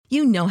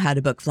You know how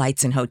to book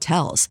flights and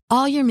hotels.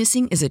 All you're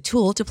missing is a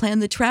tool to plan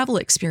the travel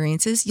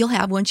experiences you'll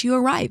have once you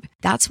arrive.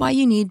 That's why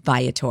you need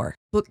Viator.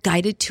 Book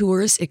guided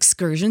tours,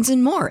 excursions,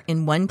 and more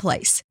in one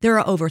place. There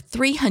are over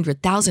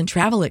 300,000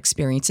 travel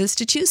experiences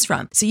to choose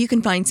from, so you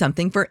can find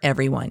something for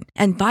everyone.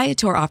 And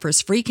Viator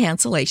offers free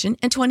cancellation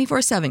and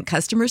 24/7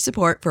 customer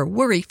support for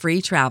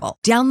worry-free travel.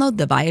 Download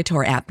the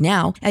Viator app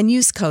now and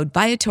use code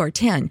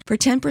Viator10 for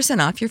 10%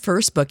 off your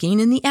first booking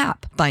in the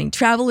app. Find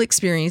travel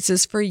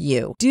experiences for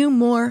you. Do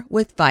more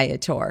with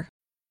Viator.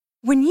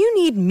 When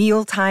you need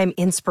mealtime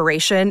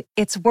inspiration,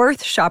 it's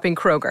worth shopping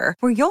Kroger,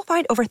 where you'll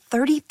find over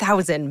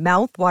 30,000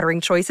 mouth-watering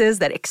choices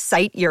that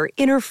excite your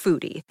inner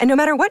foodie. And no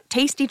matter what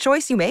tasty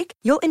choice you make,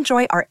 you'll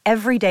enjoy our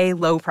everyday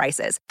low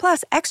prices,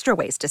 plus extra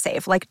ways to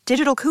save, like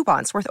digital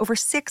coupons worth over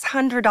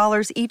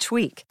 $600 each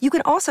week. You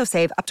can also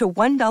save up to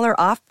 $1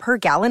 off per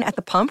gallon at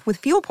the pump with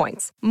fuel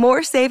points.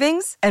 More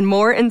savings and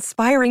more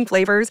inspiring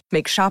flavors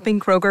make shopping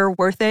Kroger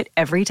worth it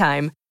every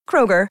time.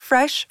 Kroger,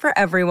 fresh for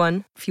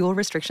everyone. Fuel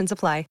restrictions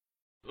apply.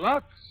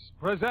 Lux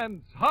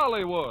presents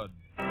Hollywood.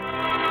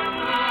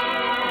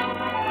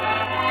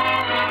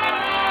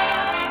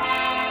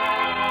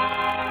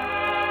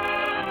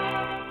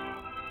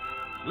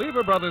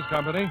 Lever Brothers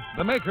Company,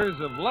 the makers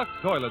of Lux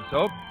Toilet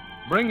Soap,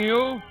 bring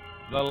you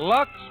the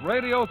Lux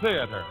Radio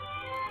Theater,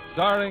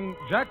 starring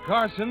Jack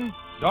Carson,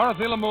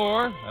 Dorothy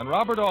Lamour, and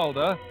Robert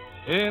Alda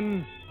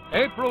in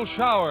April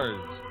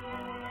Showers.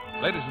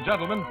 Ladies and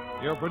gentlemen,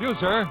 your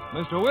producer,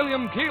 Mr.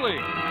 William Keighley.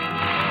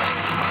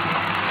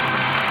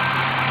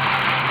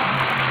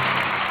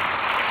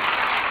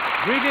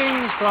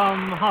 Greetings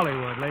from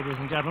Hollywood, ladies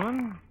and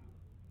gentlemen.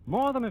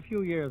 More than a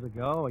few years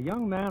ago, a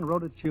young man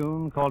wrote a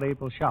tune called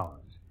April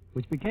Showers,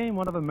 which became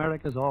one of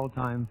America's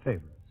all-time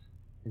favorites.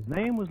 His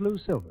name was Lou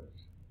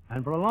Silvers,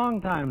 and for a long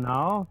time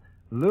now,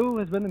 Lou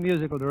has been the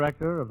musical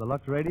director of the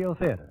Lux Radio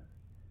Theater.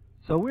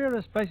 So we're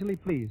especially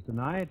pleased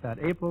tonight that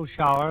April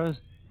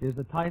Showers is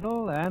the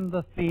title and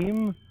the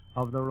theme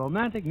of the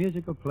romantic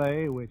musical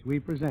play which we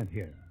present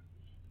here.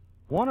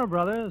 Warner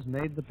Brothers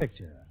made the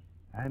picture.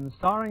 And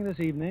starring this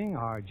evening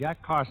are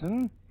Jack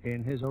Carson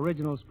in his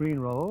original screen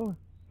role,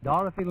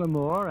 Dorothy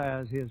Lamour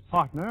as his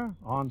partner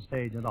on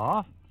stage and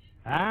off,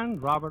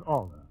 and Robert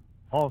Alda,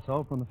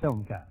 also from the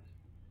film cast.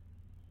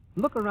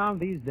 Look around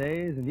these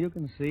days and you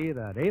can see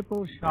that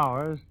April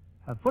showers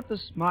have put the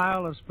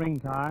smile of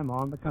springtime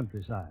on the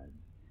countryside.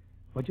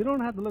 But you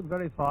don't have to look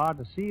very far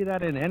to see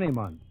that in any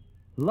month.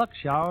 Lux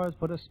showers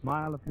put a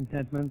smile of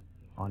contentment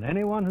on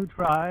anyone who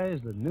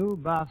tries the new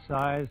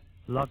bath-size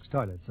Lux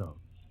toilet soap.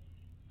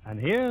 And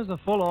here's a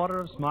full order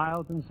of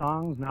smiles and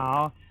songs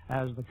now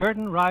as the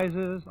curtain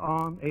rises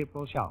on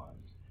April Showers,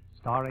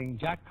 starring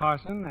Jack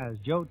Carson as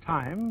Joe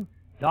Time,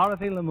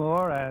 Dorothy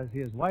Lamour as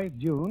his wife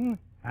June,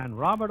 and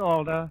Robert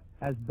Alda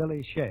as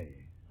Billy Shea,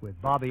 with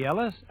Bobby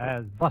Ellis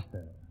as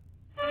Buster.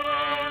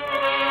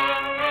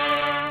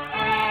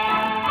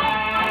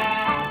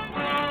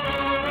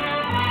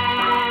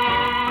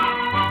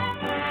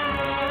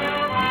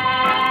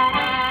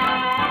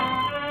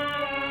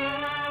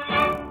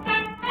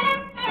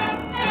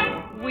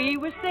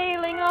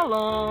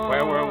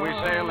 Where were we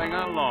sailing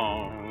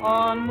along?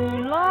 On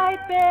Moonlight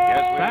Bay.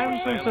 Yes,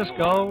 San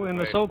Francisco in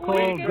the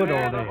so-called good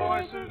old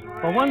days.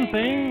 For one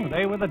thing,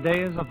 they were the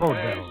days of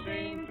vaudeville.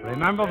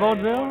 Remember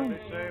vaudeville?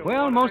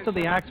 Well, most of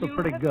the acts were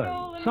pretty good.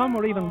 Some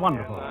were even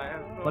wonderful.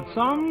 But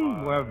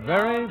some were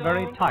very,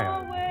 very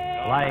tired.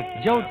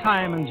 Like Joe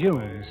Time and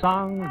June,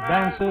 songs,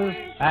 dances,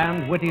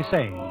 and witty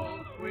sayings.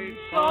 Sweet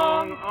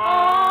song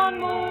on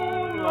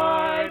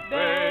Moonlight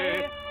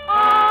Bay,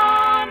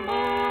 on Moonlight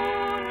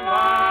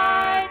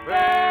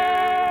Bay.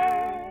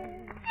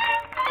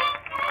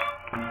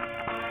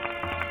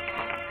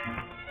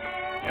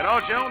 You know,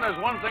 June, there's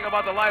one thing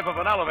about the life of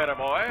an elevator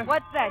boy.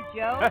 What's that,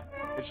 Joe?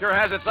 It sure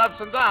has its ups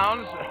and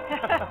downs.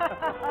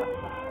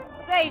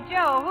 Say,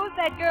 Joe, who's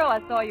that girl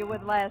I saw you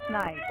with last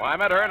night? Well, I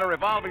met her in a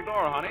revolving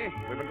door, honey.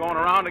 We've been going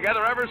around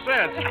together ever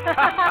since.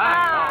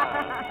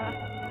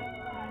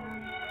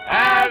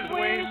 As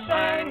we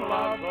sang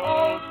love's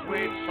old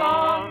sweet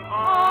song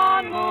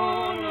on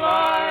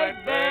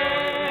Moonlight Bay.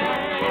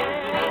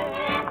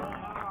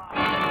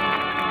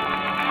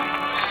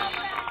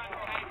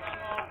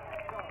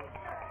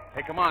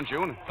 Hey, come on,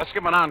 June. Let's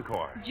give him an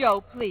encore.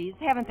 Joe, please,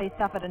 haven't they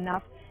suffered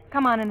enough?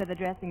 Come on into the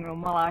dressing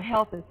room while our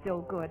health is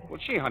still good. Well,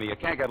 gee, honey, you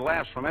can't get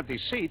laughs from empty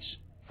seats.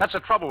 That's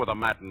the trouble with a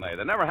matinee.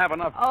 They never have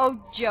enough. Oh,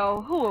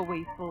 Joe, who are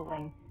we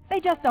fooling?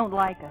 They just don't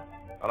like us.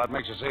 Well, that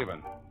makes us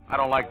even. I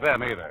don't like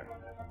them either.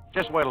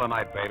 Just wait till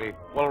tonight, baby.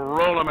 We'll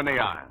roll them in the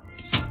eye.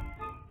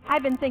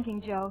 I've been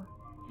thinking, Joe.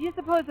 Do you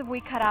suppose if we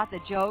cut out the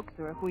jokes,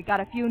 or if we got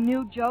a few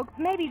new jokes,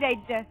 maybe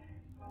they'd,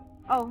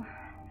 Oh,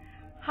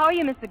 how are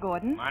you, Mr.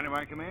 Gordon? Mind if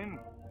I come in?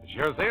 It's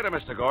your theater,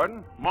 Mr.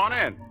 Gordon. Come on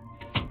in.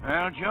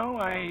 Well, Joe,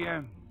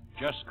 I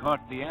just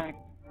caught the act.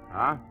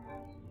 Huh?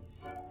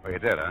 Well, you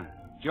did, huh?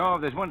 Joe,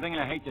 if there's one thing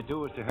I hate to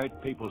do is to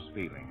hurt people's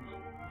feelings.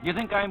 You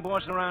think I'm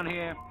boss around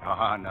here?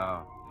 Oh,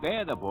 no.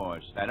 They're the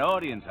boss. That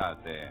audience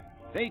out there.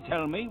 They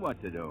tell me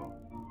what to do.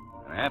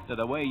 And after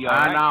the way you're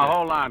Now,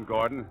 hold on,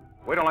 Gordon.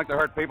 We don't like to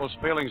hurt people's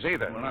feelings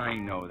either. Well, I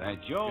know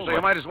that, Joe. So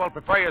you might as well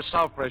prepare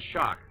yourself for a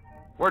shock.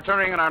 We're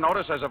turning in our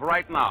notice as of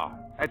right now.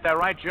 Ain't that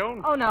right,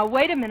 June? Oh, now,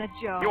 wait a minute,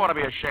 Joe. You ought to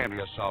be ashamed of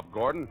yourself,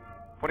 Gordon.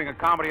 Putting a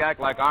comedy act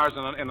like ours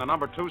in the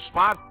number 2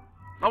 spot?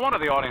 No wonder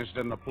the audience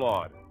didn't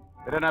applaud.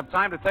 They didn't have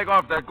time to take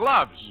off their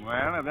gloves.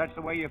 Well, if that's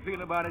the way you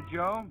feel about it,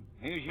 Joe,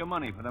 here's your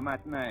money for the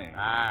matinee.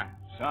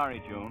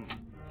 Sorry, June.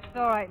 It's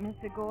all right,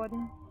 Mr.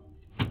 Gordon.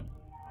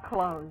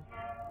 Clothes.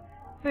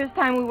 First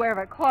time we wear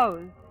ever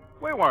clothes.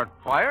 We weren't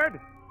fired.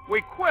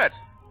 We quit.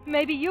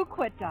 Maybe you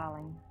quit,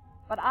 darling.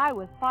 But I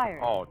was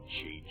fired. Oh,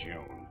 gee,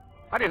 June.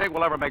 How do you think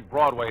we'll ever make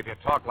Broadway if you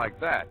talk like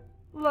that?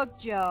 Look,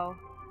 Joe,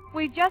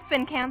 we've just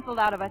been canceled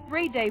out of a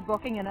 3-day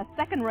booking in a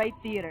second-rate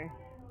theater.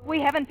 We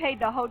haven't paid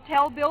the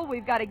hotel bill.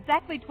 We've got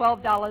exactly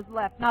 $12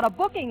 left. Not a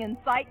booking in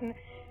sight,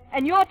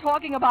 and you're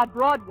talking about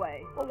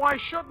Broadway. Well, why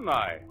shouldn't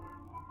I?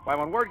 Why,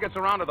 when word gets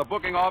around to the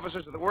booking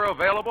offices that we're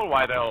available,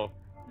 why, they'll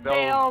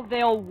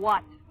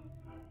what?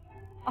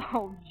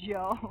 Oh,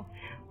 Joe,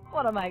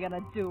 what am I going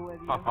to do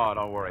with you? Oh,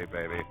 don't worry,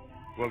 baby.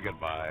 We'll get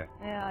by.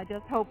 Yeah, I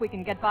just hope we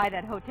can get by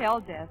that hotel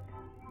desk.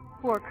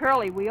 Poor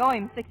Curly, we owe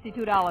him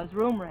 $62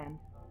 room rent.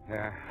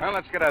 Yeah, well,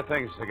 let's get our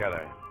things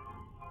together.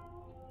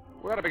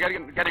 We ought to be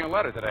getting a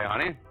letter today,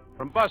 honey,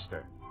 from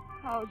Buster.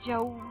 Oh,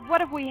 Joe,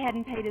 what if we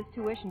hadn't paid his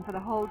tuition for the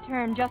whole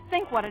term? Just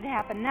think what had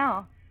happened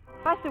now.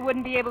 Buster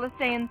wouldn't be able to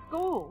stay in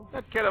school.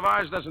 That kid of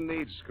ours doesn't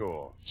need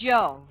school.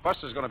 Joe.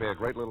 Buster's going to be a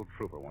great little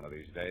trooper one of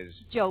these days.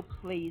 Joe,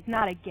 please,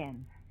 not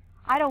again.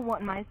 I don't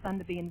want my son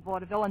to be in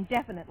vaudeville, and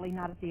definitely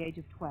not at the age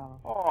of 12.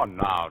 Oh,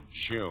 now,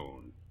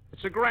 June.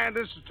 It's a grand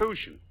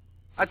institution.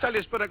 I tell you,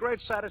 it's been a great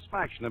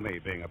satisfaction to me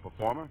being a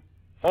performer,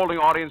 holding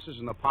audiences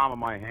in the palm of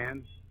my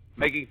hand,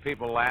 making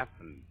people laugh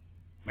and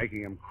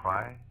making them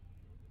cry.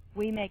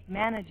 We make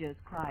managers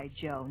cry,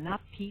 Joe, not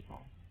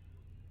people.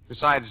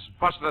 Besides,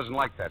 Buster doesn't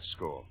like that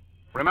school.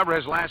 Remember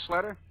his last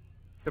letter?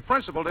 The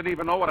principal didn't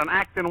even know what an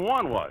act in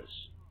one was,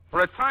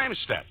 or a time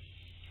step.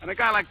 And a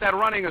guy like that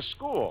running a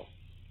school.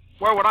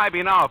 Where would I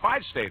be now if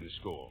I'd stayed in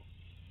school?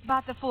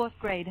 About the 4th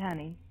grade,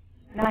 honey.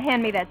 Now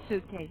hand me that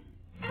suitcase.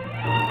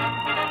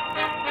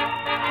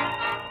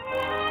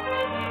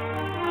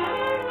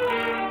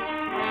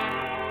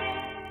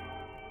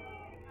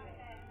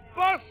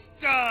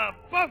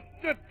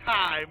 Buster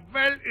time.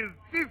 Well, is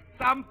this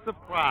some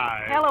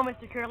surprise? Hello,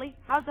 Mr. Curly.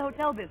 How's the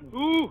hotel business?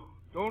 Ooh,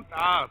 don't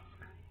ask.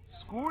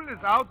 School is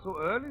out so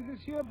early this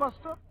year,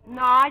 Buster?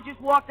 No, I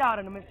just walked out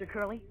on them, Mr.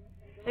 Curly.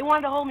 They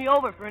wanted to hold me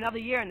over for another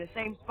year in the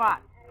same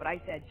spot. But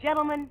I said,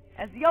 gentlemen,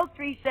 as the oak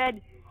tree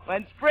said,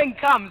 when spring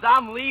comes,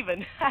 I'm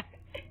leaving.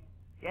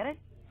 Get it?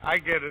 I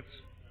get it.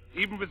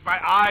 Even with my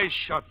eyes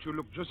shut, you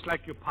look just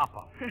like your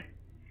papa.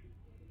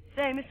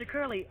 Say, Mr.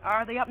 Curly,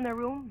 are they up in their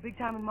room, Big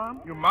Time and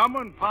Mom? Your mama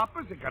and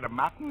papa, they got a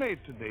matinee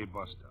today,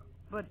 Buster.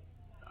 But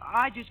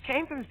I just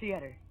came from the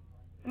theater.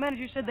 The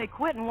manager said they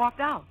quit and walked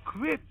out.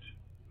 Quit?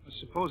 I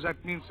suppose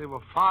that means they were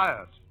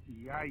fired.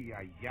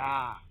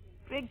 Yeah.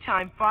 Big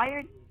Time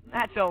fired?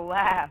 That's a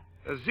laugh.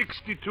 A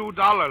 $62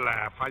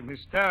 laugh. I'm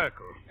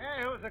hysterical.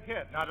 Hey, who's the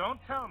kid? Now, don't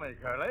tell me,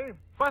 Curly.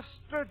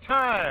 Buster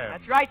Time.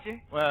 That's right, sir.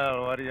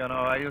 Well, what do you know?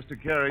 I used to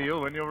carry you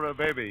when you were a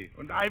baby.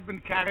 And I've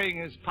been carrying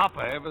his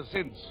papa ever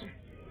since.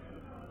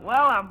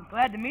 Well, I'm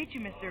glad to meet you,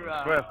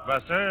 Mr. Swift,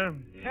 Buster.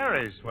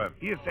 Harry Swift.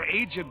 He is the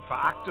agent for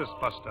actors,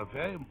 Buster.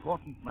 Very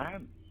important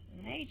man.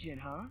 An agent,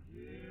 huh?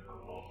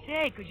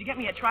 Say, could you get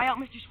me a tryout,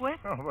 Mr. Swift?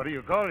 Oh, what do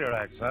you call your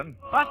act, son?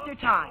 Buster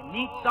Time.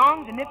 Neat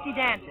songs and nifty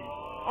dances.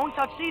 Own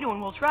tuxedo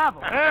and we'll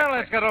travel. Well,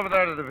 let's get over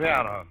there to the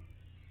piano.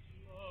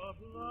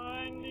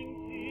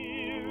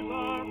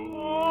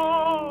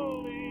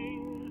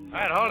 All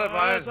right, hold it,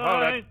 boys.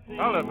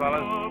 Hold it,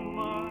 fellas.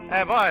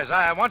 Hey, boys,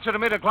 I want you to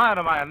meet a client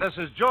of mine. This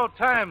is Joe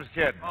Time's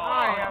kid.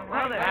 Hi,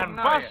 brother. And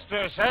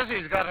Buster says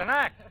he's got an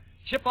act.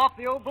 Chip off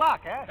the old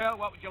block, huh? Well,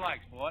 what would you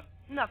like, sport?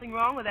 Nothing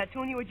wrong with that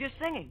tune you were just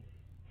singing.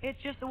 It's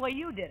just the way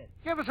you did it.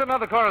 Give us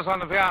another chorus on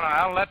the piano,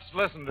 Al. Let's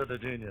listen to the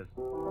genius.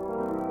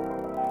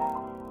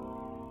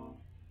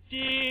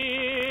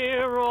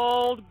 Dear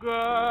old girl,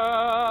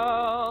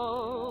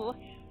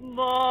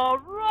 the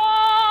robin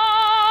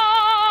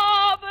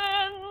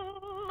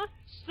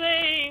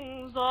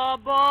sings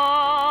above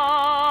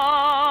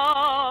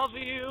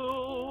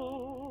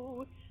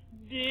you.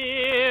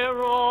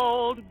 Dear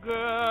old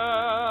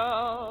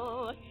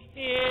girl,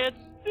 it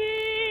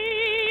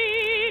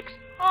speaks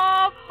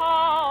of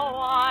how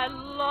I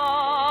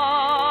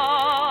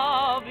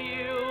love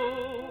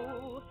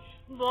you.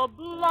 The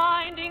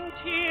blinding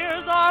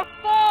tears are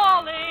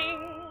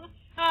falling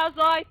as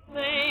I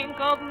think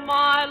of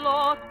my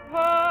lost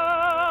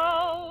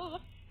pearl,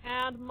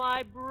 and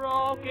my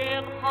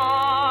broken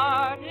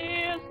heart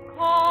is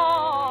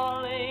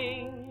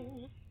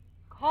calling,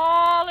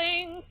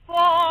 calling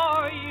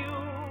for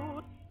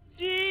you,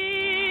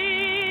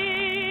 dear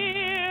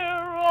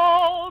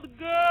old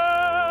girl,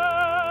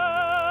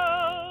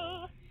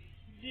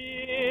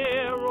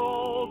 dear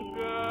old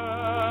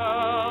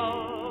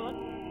girl.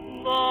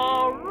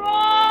 The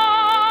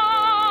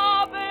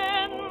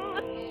robin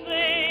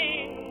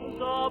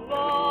sings above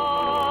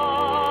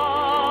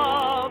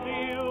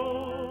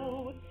you.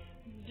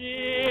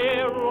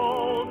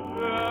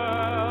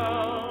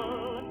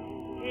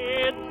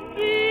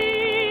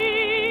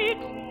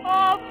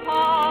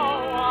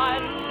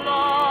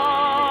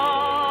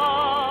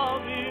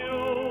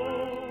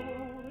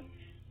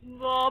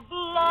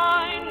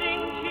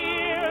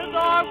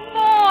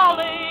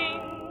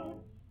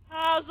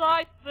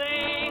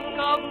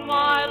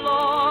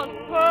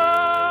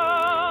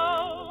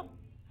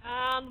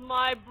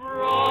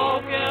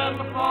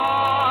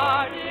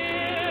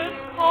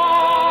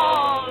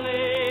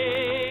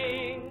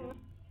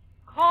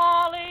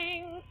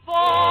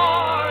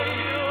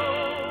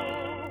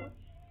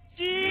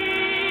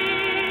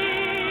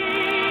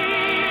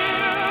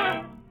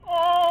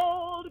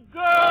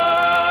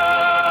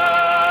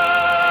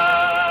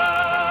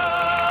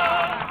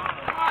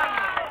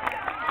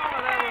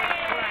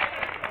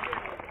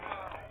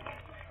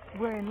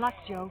 luck,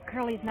 Joe.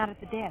 Curly's not at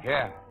the desk.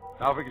 Yeah.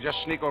 Now, if we could just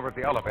sneak over at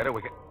the elevator,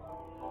 we could...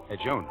 Hey,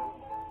 June.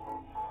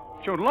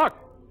 June, look.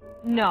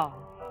 No.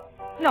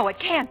 No, it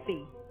can't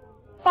be.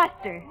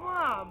 Buster.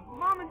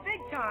 Mom in big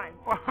time.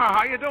 Well,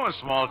 how you doing,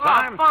 small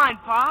time? Oh, fine,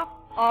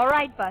 Pop. All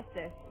right,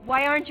 Buster.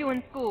 Why aren't you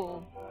in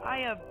school?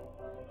 I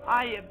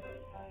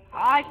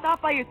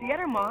stopped by your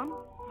theater, Mom.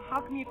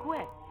 How come you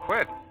quit?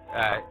 Quit?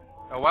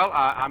 Well,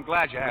 I'm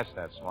glad you asked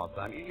that, small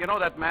time. You know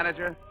that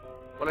manager?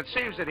 Well, it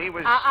seems that he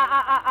was...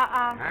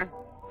 Huh?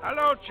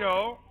 Hello,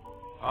 Joe.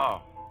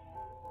 Oh.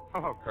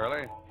 Hello,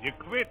 Curly. You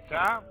quit,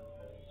 huh?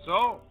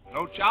 So,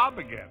 no job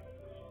again.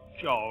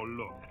 Joe,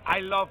 look, I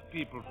love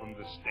people from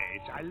the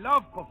stage. I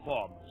love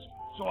performers.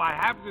 So I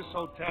have this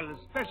hotel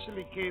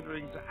especially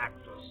catering to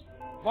actors.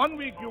 1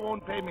 week you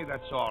won't pay me,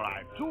 that's all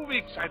right. 2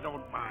 weeks I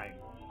don't mind.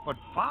 But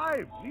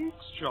 5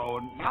 weeks, Joe,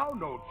 and now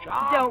no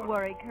job. Don't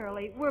worry,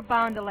 Curly. We're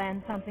bound to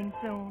land something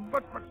soon.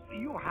 But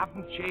you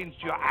haven't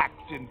changed your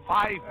act in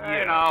 5 years.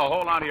 Hey, now,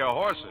 hold on to your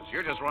horses.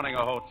 You're just running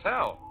a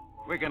hotel.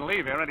 We can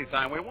leave here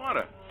anytime we want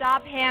to.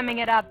 Stop hamming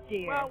it up,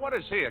 dear. Well, what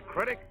is he, a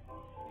critic?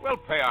 We'll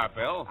pay our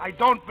bill. I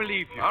don't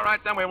believe you. All right,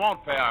 then we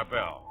won't pay our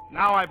bill.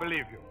 Now I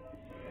believe you.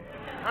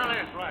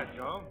 Curly's right,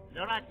 Joe.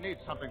 Your act needs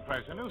something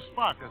fresh, a new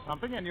spark or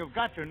something, and you've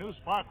got your new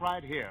spark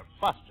right here,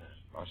 Buster.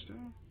 Buster?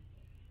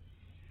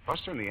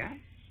 Buster in the act?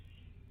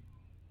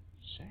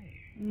 Say.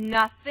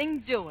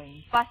 Nothing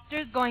doing.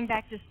 Buster's going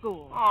back to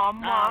school. Oh,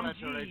 Now, Mom, let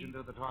your agent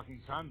do the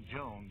talking, son.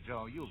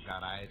 Joe, you've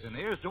got eyes and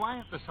ears. Do I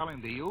have to sell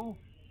him to you?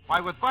 Why,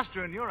 with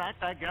Buster in your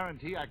act, I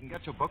guarantee I can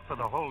get you booked for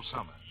the whole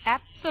summer.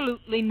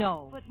 Absolutely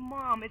no. But,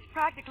 Mom, it's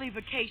practically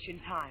vacation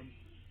time.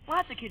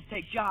 Lots of kids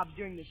take jobs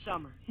during the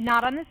summer.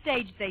 Not on the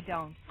stage, they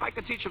don't. I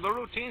could teach you the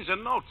routines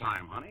in no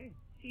time, honey.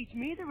 Teach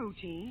me the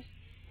routines?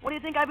 What do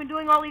you think I've been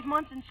doing all these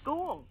months in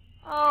school?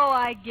 Oh,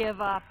 I give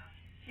up.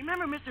 You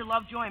remember Mr.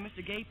 Lovejoy and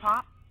Mr. Gay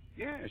Pop?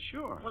 Yeah,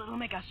 sure. Well, it'll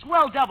make a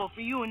swell double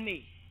for you and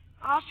me.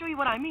 I'll show you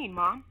what I mean,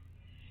 Mom.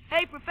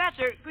 Hey,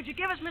 Professor, could you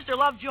give us Mr.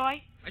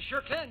 Lovejoy? I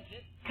sure can,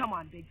 kid. Come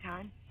on, big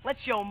time.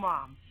 Let's show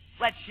Mom.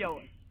 Let's show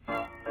her.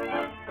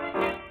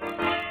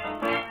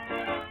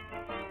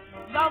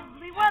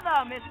 Lovely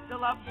weather, Mr.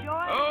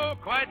 Lovejoy. Oh,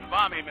 quite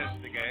balmy,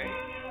 Mr. Gay.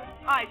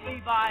 I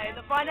see by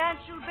the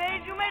financial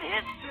page you made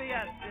history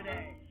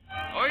yesterday.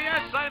 Oh,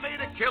 yes, I made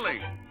a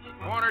killing.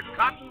 Cornered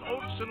cotton,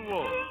 oats, and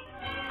wool.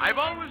 I've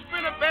always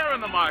been a bear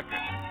in the market,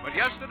 but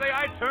yesterday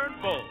I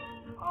turned bull.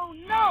 Oh,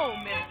 no,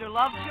 Mr.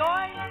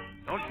 Lovejoy.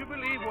 Don't you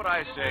believe what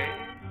I say?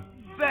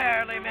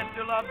 Barely,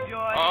 Mr.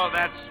 Lovejoy. Oh,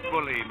 that's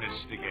bully,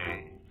 Mr.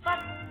 Gay. But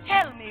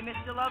tell me,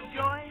 Mr.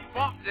 Lovejoy.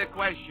 What the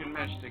question,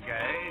 Mr.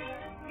 Gay?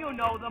 You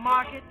know the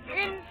market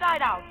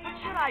inside out. What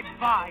should I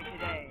buy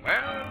today?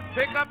 Well,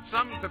 pick up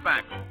some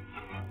tobacco.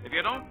 If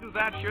you don't do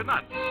that, you're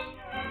nuts.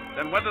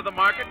 Then whether the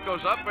market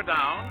goes up or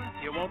down,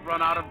 you won't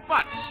run out of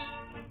butts.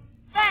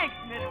 Thanks,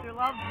 Mr.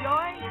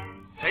 Lovejoy.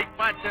 Take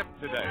my tip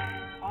today.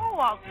 Oh,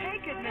 I'll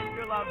take it,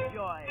 Mr.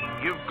 Lovejoy.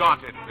 You've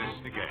got it,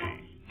 Mr.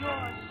 Gay.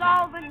 You're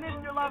solvent,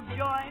 Mr.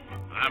 Lovejoy.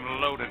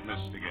 I'm loaded,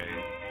 Mr.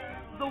 Gay.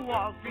 The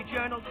Wall Street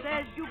Journal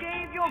says you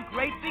gave your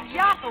great big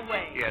yacht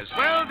away. Yes,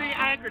 well, the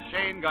anchor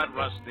chain got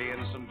rusty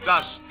and some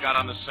dust got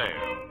on the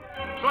sail.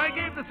 So I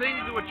gave the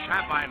thing to a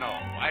chap I know.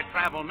 I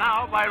travel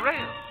now by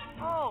rail.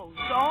 Oh,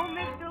 so,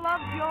 Mr.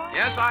 Lovejoy?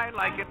 Yes, I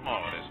like it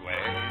more this way.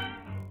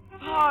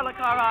 Parlor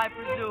car, I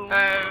presume.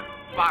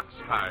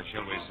 Boxcar,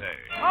 shall we say.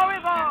 Au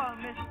revoir,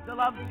 Mr.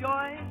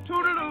 Lovejoy.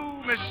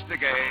 Toodaloo, Mr.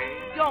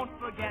 Gay. Don't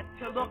forget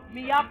to look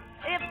me up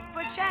if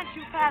perchance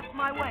you pass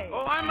my way.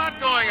 Oh, I'm not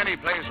going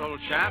anyplace, old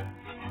chap.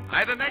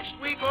 Either next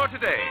week or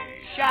today.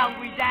 Shall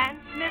we dance,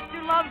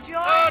 Mr.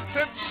 Lovejoy? Oh,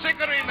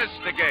 tipsickery,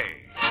 Mr. Gay.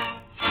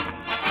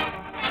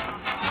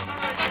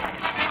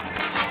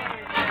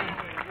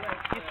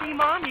 You see,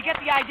 Mom, you get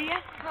the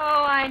idea?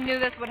 Oh, I knew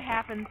this would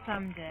happen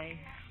someday.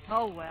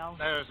 Oh, well.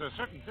 There's a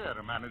certain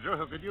theater manager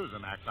who could use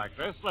an act like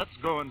this. Let's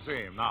go and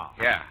see him now.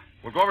 Yeah.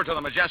 We'll go over to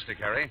the Majestic,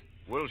 Harry.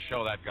 We'll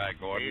show that guy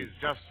Gordon. He's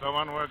just the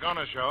one we're going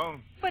to show.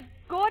 But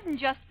Gordon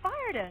just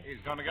fired us.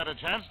 He's going to get a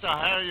chance to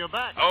hire you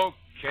back.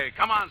 Okay.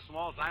 Come on,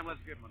 small time.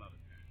 Let's give him another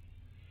chance.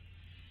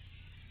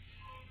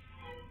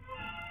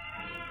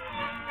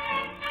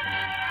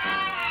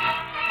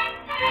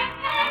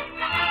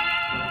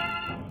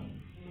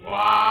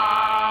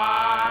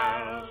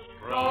 While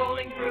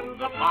strolling through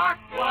the park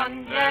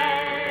one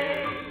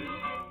day,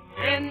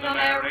 in the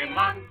merry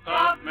month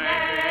of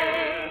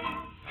May,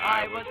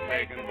 I was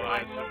taken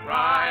by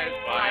surprise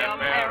by a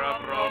pair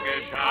of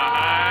roguish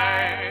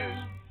eyes.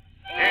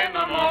 In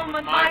a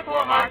moment my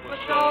poor heart was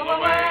stole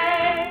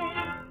away.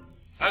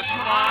 A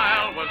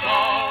smile was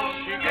all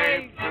she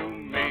gave to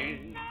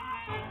me.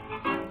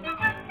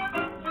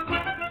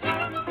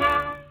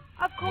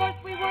 Of course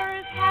we were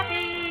as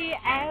happy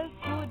as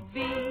could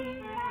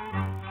be.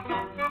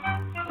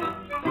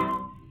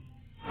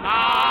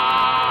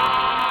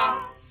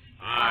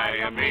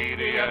 I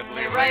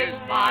immediately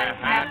raised my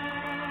hat,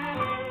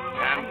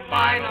 and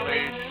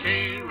finally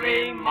she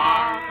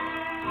remarked,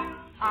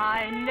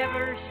 I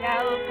never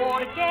shall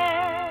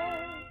forget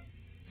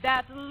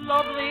that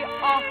lovely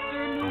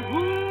afternoon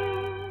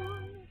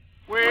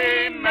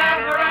we met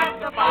her at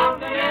the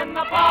fountain in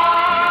the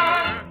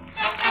park.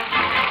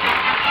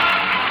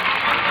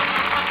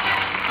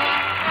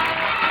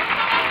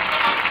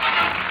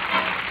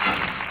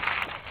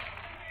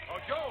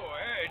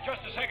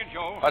 Just a second,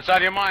 Joe. What's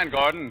on your mind,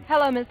 Gordon?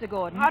 Hello, Mr.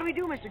 Gordon. How do we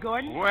do, Mr.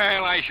 Gordon?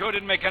 Well, I sure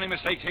didn't make any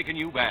mistake taking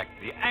you back.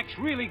 The act's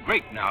really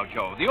great now,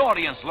 Joe. The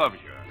audience loves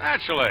you.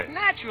 Naturally.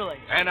 Naturally.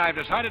 And I've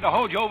decided to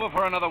hold you over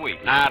for another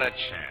week. Not a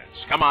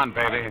chance. Come on,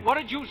 baby. What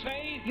did you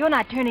say? You're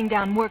not turning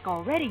down work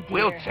already, dear.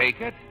 We'll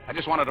take it. I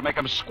just wanted to make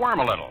him squirm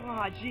a little.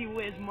 Oh, gee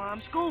whiz,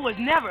 Mom. School was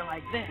never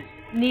like this.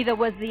 Neither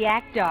was the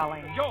act,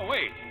 darling. Joe,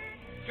 wait.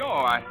 Joe,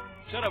 I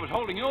said I was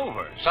holding you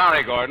over.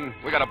 Sorry, Gordon.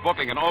 We got a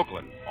booking in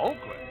Oakland.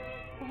 Oakland?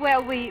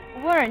 Well, we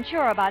weren't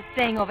sure about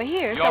staying over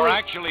here, You're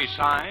actually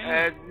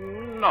signed?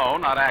 No,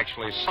 not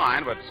actually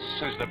signed, but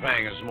since they're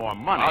paying us more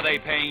money. Are they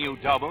paying you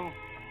double?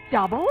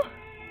 Double?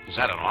 Is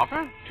that an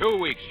offer? 2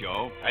 weeks,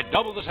 Joe, at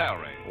double the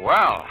salary.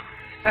 Well,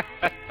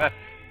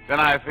 then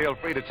I feel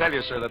free to tell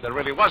you, sir, that there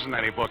really wasn't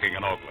any booking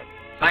in Oakland.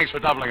 Thanks for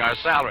doubling our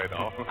salary,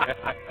 though.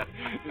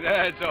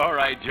 That's all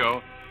right,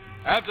 Joe.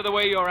 After the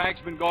way your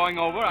act's been going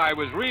over, I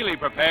was really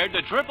prepared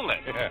to triple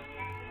it. Yeah.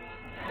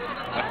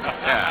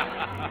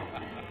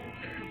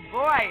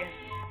 Boy,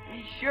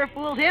 we sure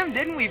fooled him,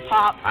 didn't we,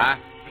 Pop? Huh?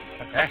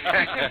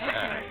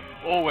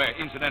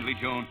 Incidentally,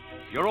 June,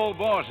 your old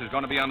boss is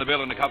going to be on the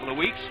bill in a couple of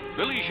weeks.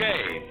 Billy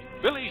Shea.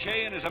 Billy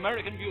Shea and his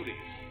American Beauties.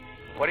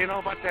 What do you know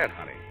about that,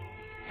 honey?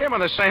 Him on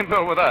the same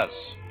bill with us.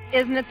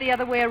 Isn't it the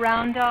other way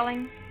around,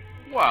 darling?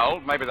 Well,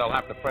 maybe they'll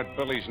have to print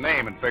Billy's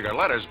name in bigger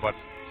letters, but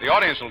the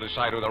audience will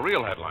decide who the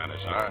real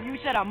headliners are. You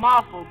said a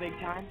mouthful, big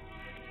time.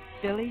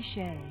 Billy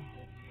Shea,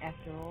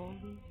 after all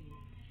these years.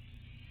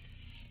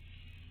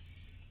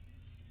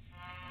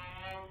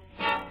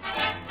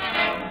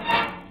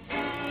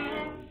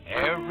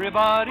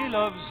 Everybody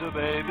loves a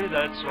baby,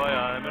 that's why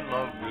I'm in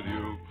love with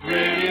you.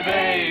 Pretty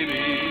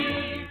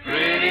baby,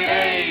 pretty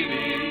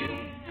baby.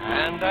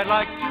 And I'd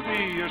like to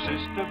be your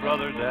sister,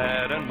 brother,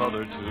 dad, and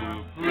mother,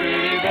 too.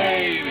 Pretty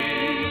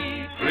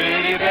baby,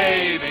 pretty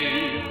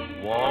baby.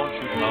 Won't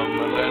you come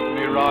and let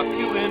me rock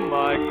you in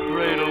my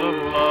cradle of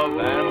love,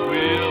 and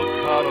we'll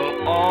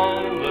cuddle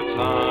all the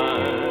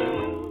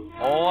time.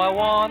 Oh, I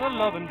want a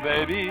loving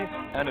baby,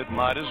 and it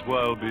might as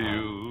well be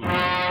you.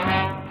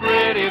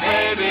 Pretty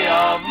baby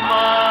of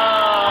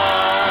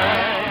mine,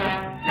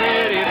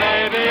 pretty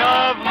baby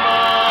of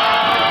mine.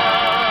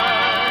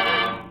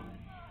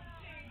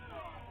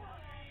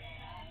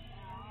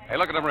 Hey,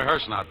 look at them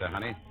rehearsing out there,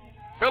 honey.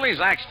 Billy's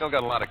act still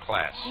got a lot of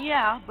class.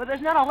 Yeah, but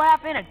there's not a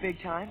laugh in it, big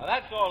time. Well,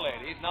 that's all,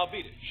 ladies. Now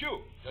beat it.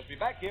 Shoo. Just be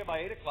back here by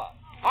 8 o'clock.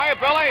 Hiya,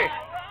 Billy.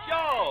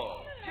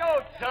 Joe.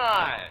 Joe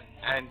time.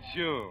 And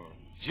June.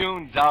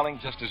 June, darling,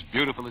 just as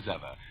beautiful as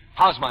ever.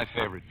 How's my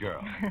favorite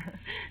girl?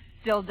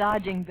 Still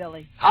dodging,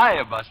 Billy.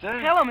 Hiya, Buster.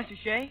 Hello, Mr.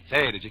 Shea.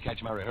 Say, did you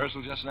catch my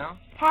rehearsal just now?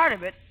 Part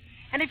of it.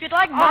 And if you'd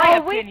like my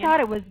opinion... we thought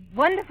it was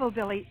wonderful,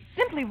 Billy.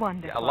 Simply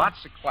wonderful. Yeah,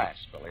 lots of class,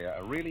 Billy.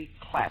 A really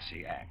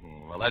classy act.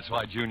 Well, that's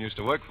why June used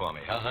to work for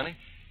me, huh, honey?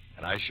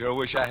 And I sure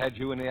wish I had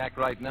you in the act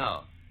right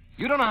now.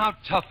 You don't know how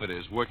tough it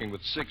is working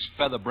with 6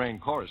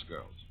 feather-brained chorus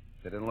girls.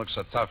 They didn't look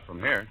so tough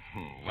from here.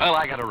 Well,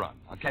 I gotta run.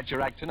 I'll catch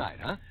your act tonight,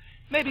 huh?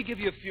 Maybe give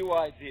you a few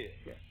ideas.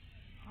 Yeah.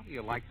 How do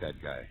you like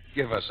that guy?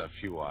 Give us a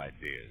few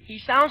ideas. He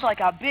sounds like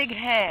a big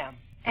ham.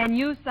 And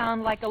you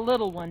sound like a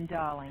little one,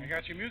 darling. I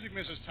got your music,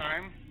 Mrs.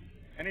 Time.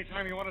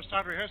 Anytime you want to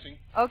start rehearsing.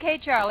 Okay,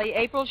 Charlie.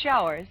 April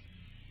showers.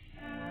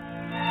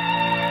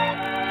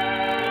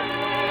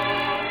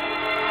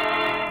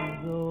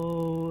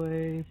 Though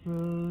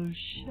April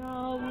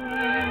showers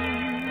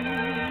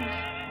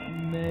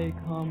may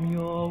come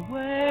your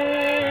way,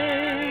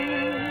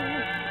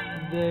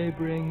 they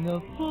bring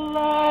the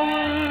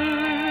flowers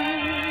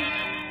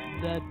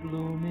that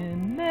bloom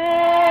in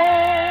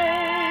May.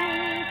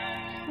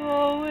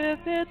 So if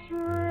it's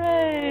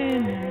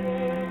raining,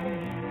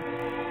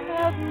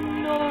 have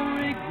no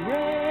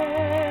regrets,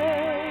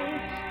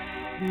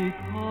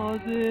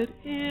 because it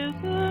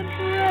isn't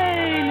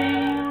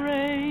raining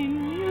rain,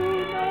 you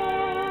know.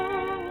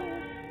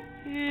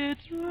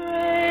 It's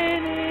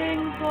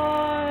raining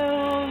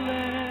violets,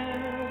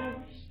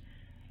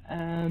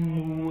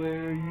 and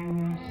where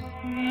you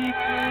see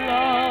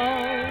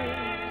clouds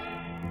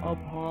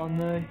upon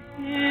the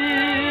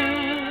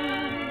hills,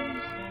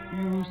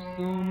 you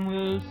soon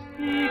will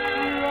see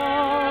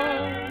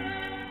crowds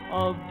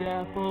of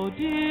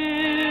daffodils.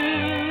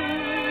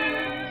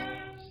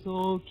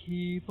 So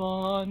keep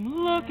on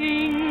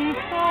looking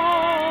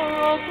for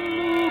a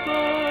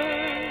bluebird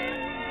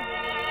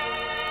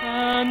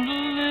and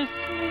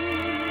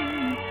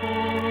listen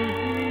for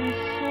his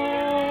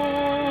song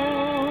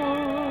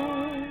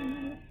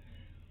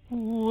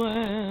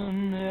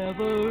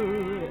whenever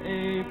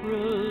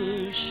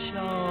April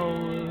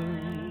showers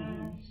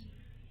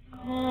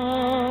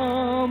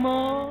come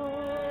along.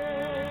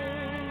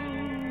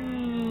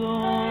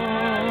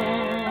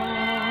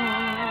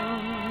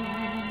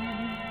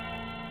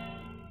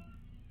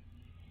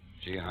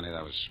 Gee, honey,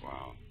 that was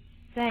swell.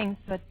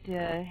 Thanks, but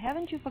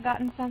haven't you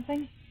forgotten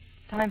something?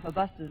 time for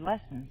Buster's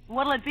lessons.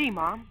 What'll it be,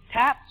 Mom?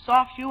 Tap,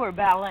 soft shoe, or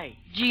ballet?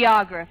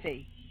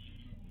 Geography.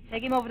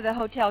 Take him over to the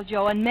hotel,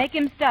 Joe, and make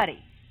him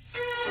study.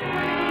 If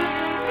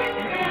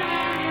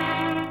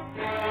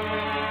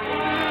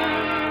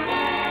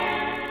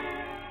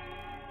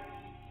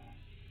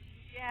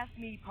you ask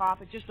me,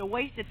 Pop, it's just a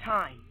waste of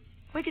time.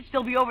 We could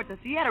still be over at the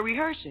theater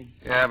rehearsing.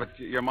 Yeah, but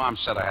your mom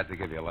said I had to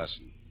give you a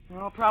lesson.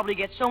 I'll probably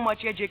get so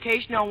much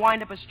education I'll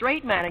wind up a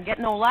straight man and get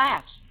no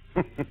laughs.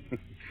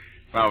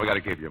 Well, we got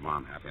to keep your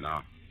mom happy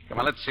now. Come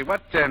on, let's see.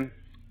 What's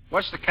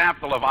the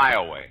capital of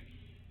Iowa?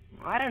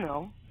 I don't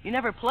know. You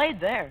never played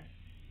there.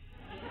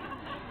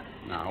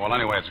 No, well,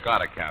 anyway, it's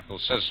got a capital.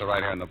 It says so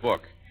right here in the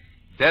book.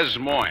 Des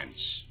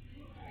Moines.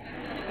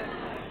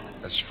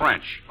 That's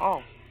French.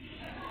 Oh.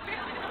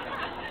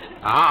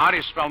 How do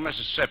you spell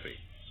Mississippi?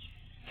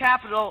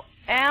 Capital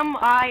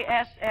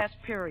M-I-S-S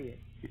period.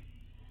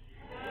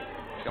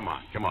 Come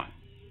on.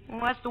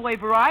 Well, that's the way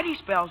Variety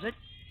spells it.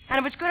 And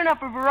if it's good enough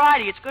for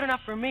Variety, it's good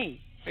enough for me.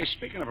 Hey,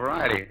 speaking of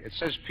Variety, it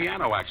says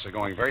piano acts are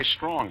going very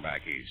strong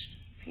back east.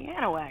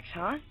 Piano acts,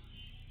 huh?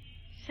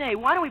 Say,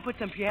 why don't we put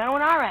some piano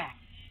in our act?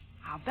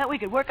 I'll bet we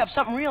could work up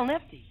something real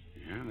nifty.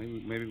 Yeah,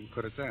 maybe we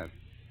could at that.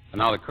 And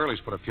now that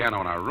Curly's put a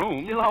piano in our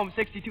room... Still home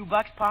 $62,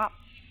 Pop?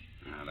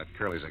 That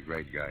Curly's a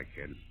great guy,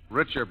 kid.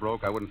 Rich or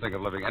broke, I wouldn't think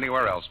of living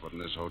anywhere else but in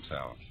this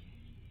hotel.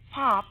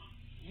 Pop,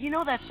 you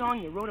know that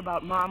song you wrote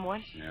about Mom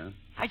once? Yeah?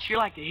 I'd sure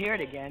like to hear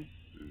it again.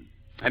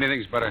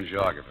 Anything's better than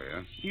geography,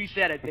 huh? You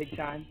said it, big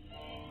time.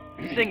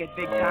 Sing it,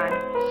 big time.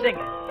 Sing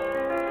it.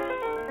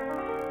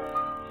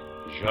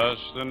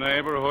 Just a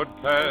neighborhood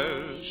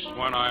pest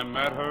when I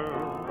met her.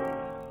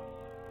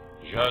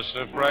 Just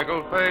a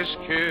freckle-faced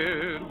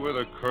kid with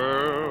a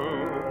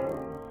curl.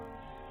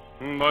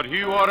 But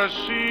you ought to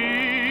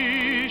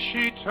see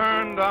she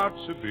turned out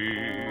to be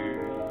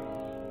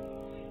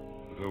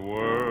the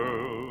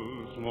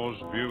world's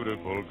most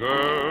beautiful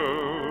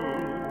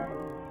girl.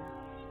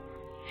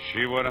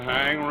 She would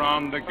hang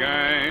round the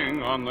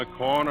gang on the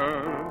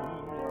corner,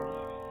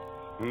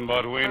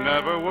 but we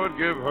never would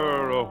give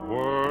her a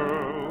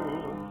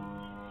whirl.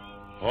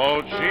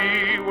 Oh,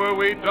 gee, were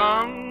we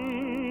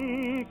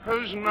dumb,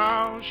 'cause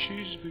now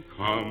she's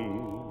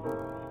become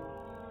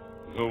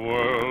the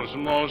world's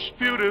most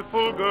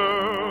beautiful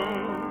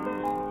girl.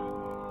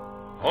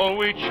 Oh,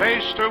 we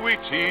chased her, we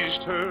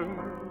teased her,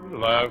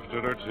 laughed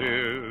at her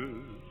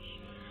tears.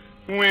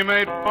 We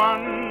made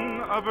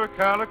fun of her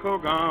calico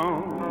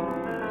gown.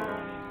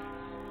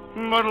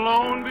 But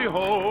lo and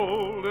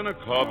behold, in a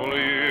couple of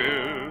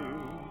years,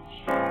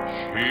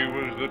 she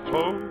was the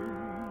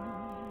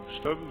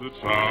toast of the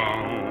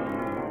town.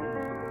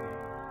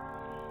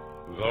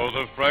 Though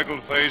the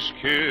freckled-faced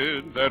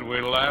kid that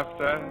we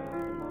laughed at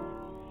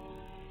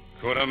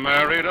could have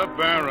married a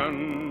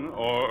baron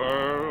or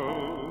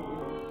earl,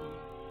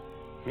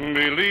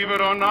 believe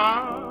it or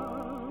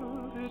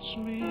not, it's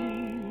me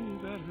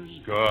that has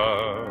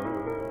got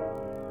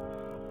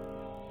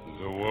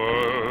the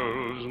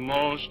world's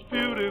most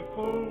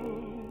beautiful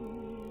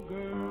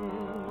girl.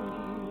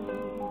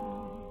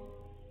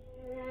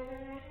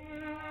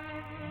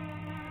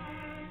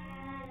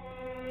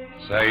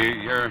 Say,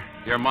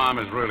 your mom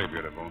is really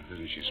beautiful,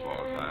 isn't she, small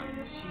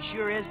time? She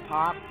sure is,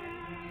 Pop.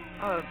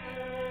 Of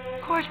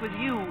course, with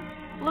you,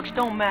 looks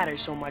don't matter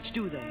so much,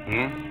 do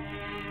they?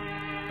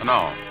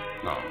 No.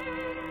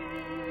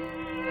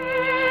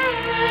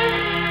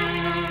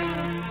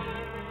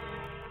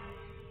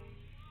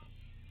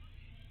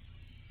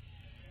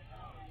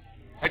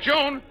 Hey,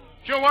 June,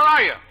 where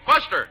are you?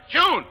 Buster,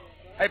 June!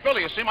 Hey,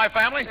 Billy, you see my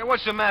family? Hey,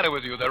 what's the matter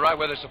with you? They're right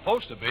where they're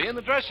supposed to be, in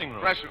the dressing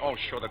room. Oh,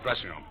 sure, the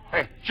dressing room.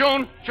 Hey,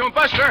 June,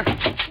 Buster!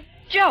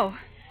 Joe,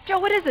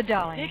 what is it,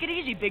 darling? Take it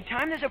easy, big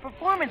time. There's a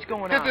performance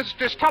going on.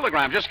 This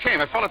telegram just came.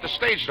 I fell at the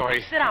stage door.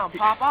 Sit down,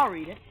 Pop. I'll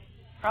read it.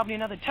 Probably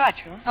another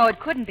touch, huh? Oh, it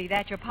couldn't be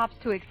that. Your pop's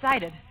too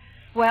excited.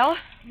 Well?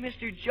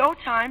 Mr. Joe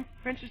Time,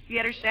 Princess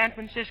Theater, San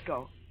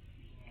Francisco.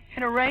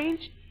 Can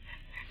arrange?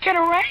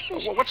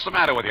 Well, what's the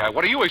matter with you?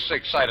 What are you so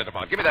excited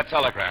about? Give me that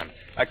telegram.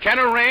 Can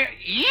arrange?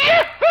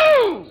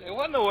 Yahoo! Hey,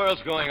 what in the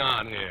world's going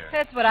on here?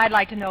 That's what I'd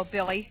like to know,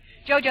 Billy.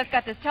 Joe just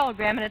got this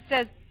telegram, and it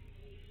says...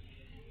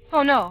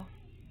 Oh, no.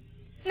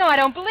 No, I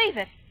don't believe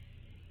it.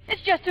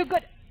 It's just too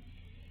good.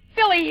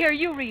 Billy, here,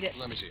 you read it.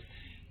 Let me see.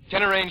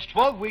 Can arrange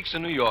 12 weeks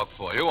in New York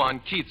for you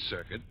on Keith's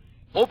Circuit.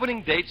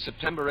 Opening date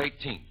September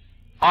 18th.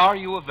 Are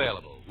you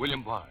available?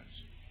 William Barnes.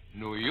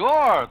 New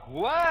York?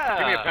 Well.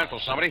 Give me a pencil,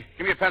 somebody.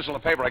 Give me a pencil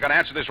and paper. I got to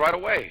answer this right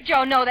away.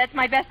 Joe, no, that's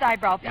my best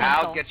eyebrow pencil. Yeah,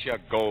 I'll get you a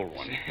gold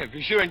one.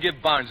 Be sure and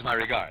give Barnes my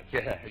regards.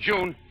 Yeah.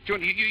 June,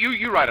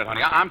 you write it,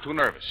 honey. I'm too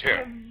nervous.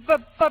 Here.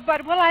 But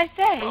what will I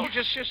say? Oh,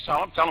 just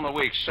tell them that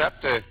we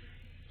accept,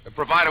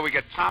 provided we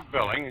get top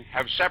billing,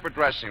 have separate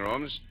dressing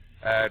rooms,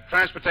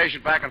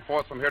 transportation back and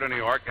forth from here to New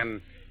York,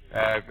 and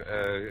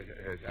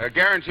a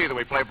guarantee that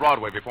we play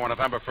Broadway before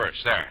November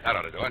 1st. There, that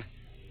ought to do it.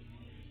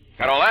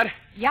 Got all that?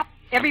 Yep,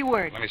 every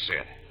word. Let me see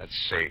it. Let's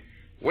see.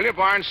 William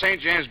Barnes,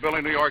 St. James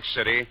Building, New York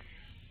City.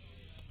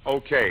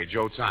 Okay,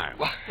 Joe Time.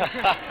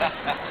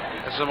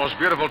 That's the most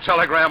beautiful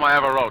telegram I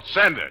ever wrote.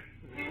 Send it.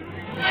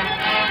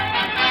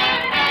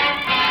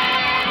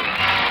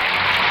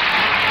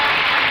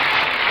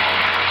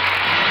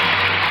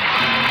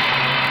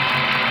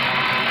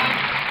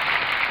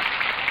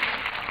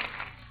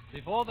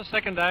 now the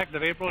second act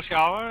of April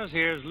Showers.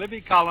 Here's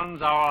Libby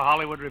Collins, our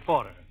Hollywood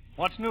reporter.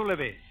 What's new,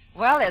 Libby?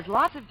 Well, there's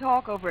lots of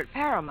talk over at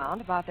Paramount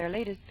about their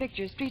latest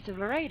picture, Streets of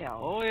Laredo.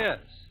 Oh, yes.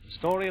 The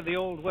story of the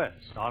Old West,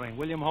 starring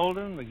William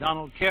Holden,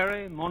 MacDonald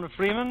Carey, Mona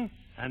Freeman,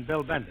 and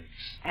Bill Bendix.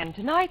 And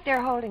tonight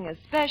they're holding a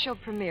special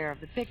premiere of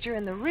the picture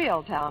in the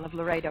real town of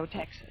Laredo,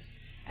 Texas,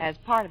 as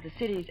part of the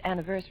city's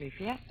anniversary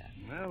fiesta.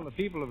 Well, the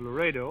people of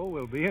Laredo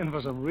will be in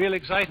for some real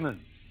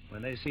excitement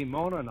when they see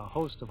Mona and a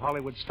host of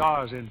Hollywood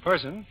stars in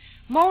person.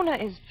 Mona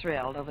is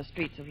thrilled over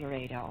Streets of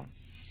Laredo.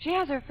 She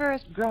has her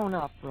first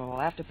grown-up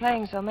role after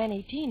playing so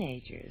many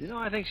teenagers. You know,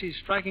 I think she's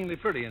strikingly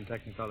pretty in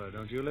Technicolor,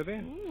 don't you, Libby?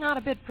 Not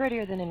a bit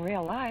prettier than in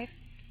real life.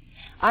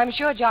 I'm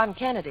sure John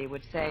Kennedy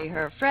would say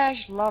her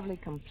fresh, lovely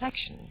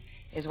complexion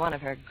is one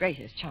of her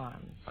greatest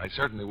charms. I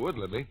certainly would,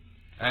 Libby.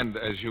 And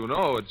as you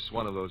know, it's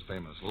one of those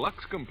famous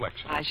Lux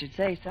complexions. I should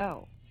say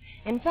so.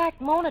 In fact,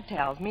 Mona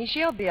tells me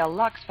she'll be a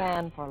Lux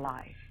fan for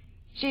life.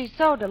 She's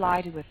so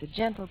delighted with the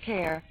gentle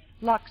care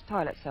Lux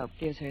toilet soap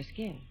gives her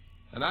skin.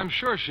 And I'm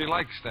sure she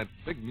likes that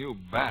big new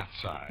bath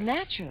size.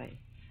 Naturally.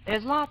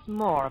 There's lots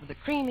more of the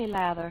creamy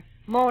lather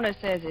Mona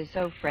says is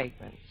so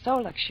fragrant, so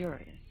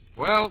luxurious.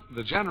 Well,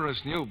 the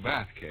generous new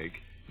bath cake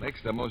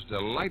makes the most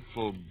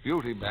delightful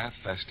beauty bath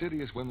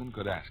fastidious women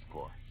could ask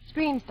for.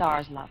 Screen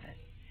stars love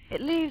it.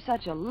 It leaves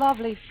such a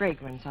lovely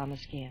fragrance on the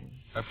skin.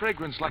 A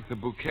fragrance like the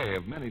bouquet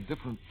of many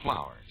different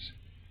flowers.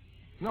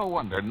 No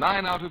wonder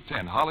 9 out of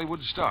 10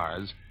 Hollywood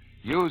stars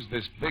use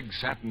this big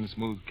satin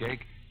smooth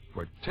cake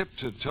for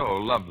tip-to-toe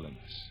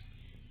loveliness.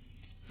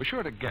 Be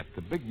sure to get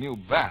the big new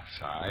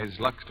bath-size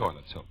Lux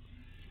toilet soap.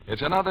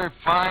 It's another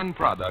fine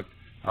product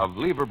of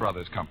Lever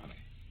Brothers Company.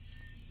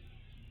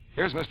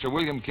 Here's Mr.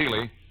 William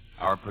Keeley,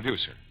 our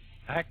producer.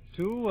 Act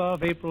 2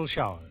 of April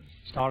Showers,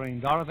 starring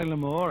Dorothy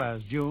Lamour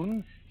as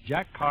June,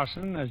 Jack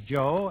Carson as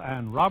Joe,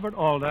 and Robert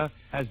Alda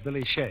as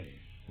Billy Shea,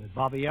 with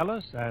Bobby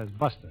Ellis as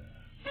Buster.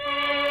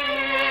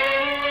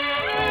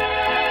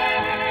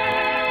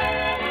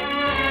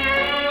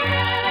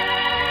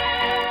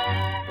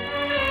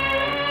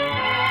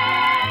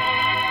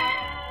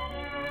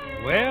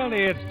 Well,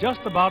 it's just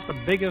about the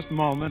biggest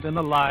moment in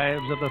the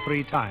lives of the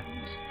three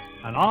times.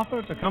 An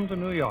offer to come to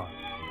New York.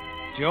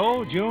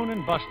 Joe, June,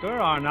 and Buster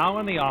are now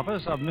in the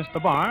office of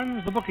Mr.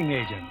 Barnes, the booking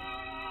agent.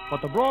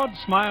 But the broad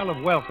smile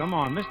of welcome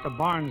on Mr.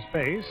 Barnes'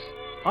 face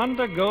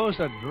undergoes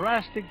a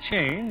drastic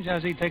change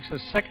as he takes a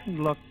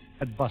second look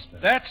at Buster.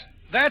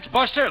 That's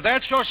Buster.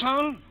 That's your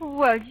son?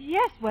 Well,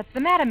 yes. What's the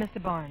matter, Mr.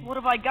 Barnes? What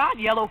have I got?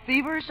 Yellow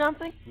fever or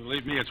something?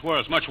 Believe me, it's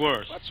worse, much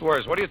worse. What's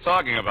worse? What are you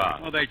talking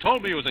about? Well, they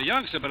told me he was a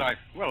youngster, but I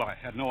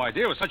had no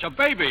idea he was such a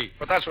baby.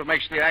 But that's what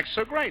makes the act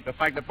so great, the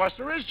fact that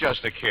Buster is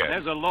just a kid.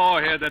 There's a law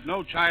here that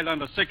no child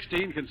under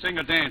 16 can sing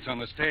or dance on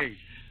the stage.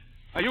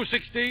 Are you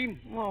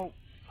 16? Well,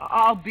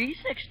 I'll be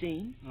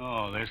 16.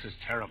 Oh, this is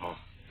terrible.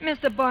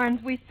 Mr.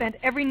 Barnes, we spent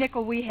every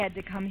nickel we had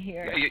to come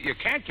here. Yeah, you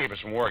can't keep us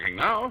from working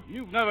now.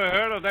 You've never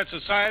heard of that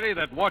society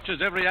that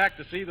watches every act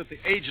to see that the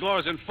age law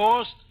is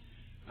enforced?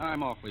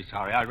 I'm awfully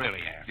sorry. I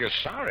really am. You're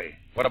sorry?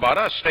 What about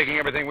us taking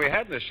everything we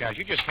had this chance?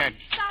 You just can't...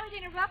 Sorry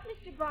to interrupt,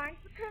 Mr. Barnes,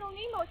 but Colonel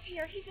Nemo's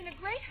here. He's in a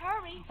great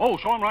hurry. Oh,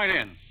 show him right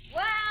in.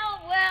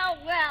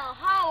 Well,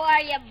 how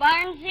are you,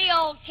 Barnesy,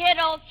 old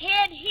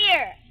kid?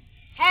 Here,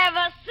 have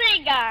a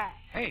cigar.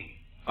 Hey,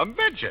 a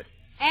midget.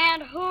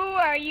 And who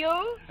are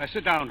you?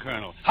 Sit down,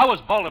 Colonel. How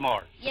was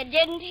Baltimore? You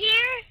didn't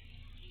hear?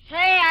 Say,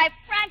 I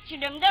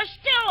fractured them. They're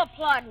still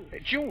applauding.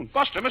 Hey, June,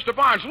 Buster, Mr.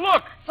 Barnes,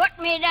 look. Put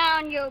me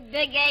down, you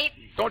big ape.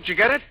 Don't you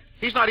get it?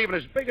 He's not even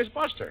as big as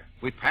Buster.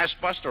 We passed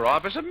Buster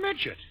off as a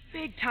midget.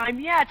 Big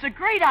time, yeah. It's a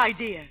great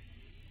idea.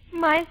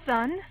 My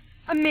son?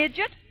 A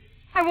midget?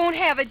 I won't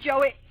have it,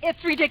 Joe.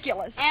 It's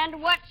ridiculous.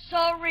 And what's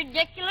so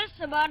ridiculous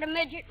about a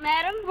midget,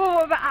 madam?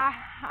 Oh,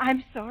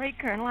 I'm sorry,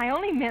 Colonel. I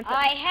only meant that...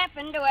 I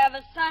happen to have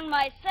a son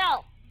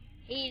myself.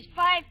 He's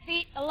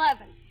 5'11".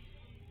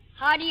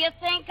 How do you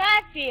think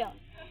I feel?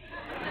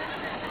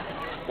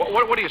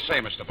 What do you say,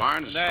 Mr.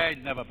 Barnes?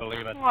 They'd never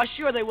believe it. Oh,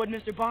 sure they would,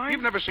 Mr. Barnes.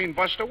 You've never seen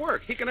Buster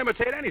work. He can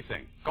imitate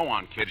anything. Go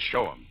on, kid,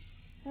 show him.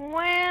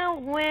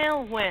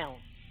 Well.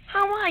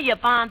 How are you,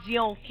 Barnesy,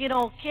 old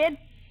kid?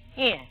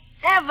 Here,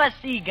 have a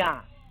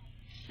cigar.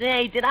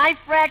 Say, did I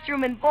fracture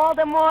him in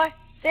Baltimore?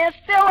 They're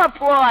still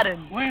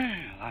applauding. Well,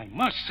 I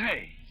must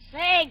say.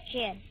 Say,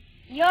 kid,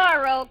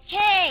 you're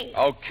okay.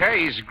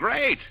 Okay, he's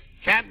great.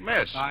 Can't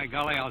miss. By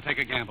golly, I'll take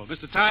a gamble.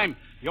 Mr. Time,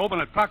 you open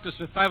at Proctor's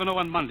Fifth Avenue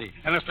on Monday.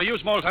 And as for you,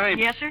 small time...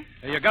 Yes, sir?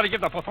 You got to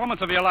give the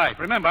performance of your life.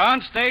 Remember,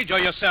 on stage, you're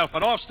yourself,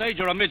 but off stage,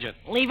 you're a midget.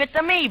 Leave it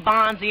to me,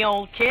 Barnesy,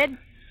 old kid.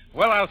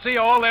 Well, I'll see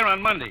you all there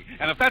on Monday.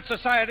 And if that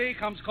society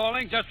comes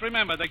calling, just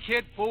remember, the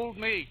kid fooled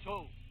me,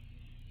 too.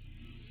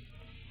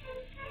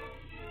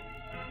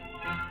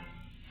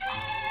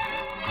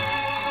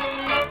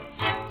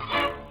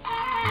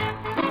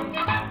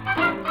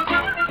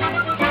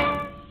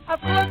 Of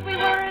course, we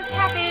were as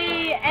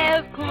happy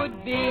as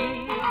could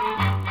be.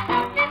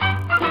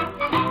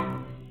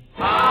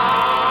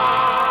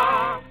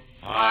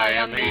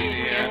 I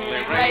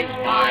immediately raised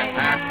my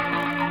hat,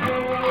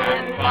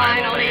 and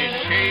finally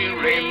she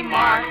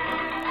remarked,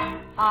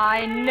 I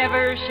I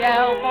never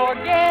shall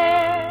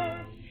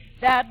forget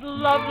that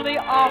lovely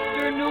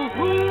afternoon.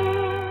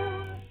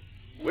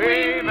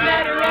 We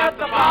met her at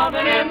the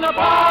fountain in the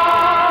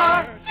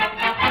park.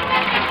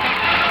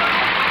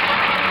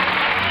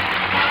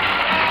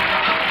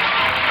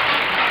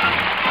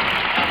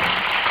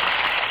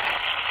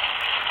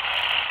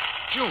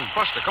 June,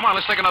 Buster, come on,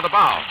 let's take another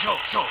bow.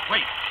 Joe,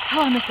 wait.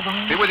 Hello, Mr.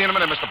 Barnes. Be with you in a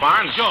minute, Mr.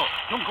 Barnes. Joe,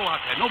 don't go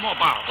out there. No more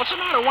bows. What's the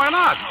matter? Why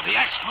not? No, the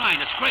act's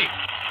fine. It's great.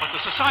 But the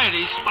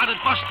society's spotted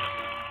Buster.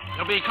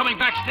 They'll be coming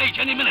backstage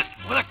any minute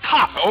with a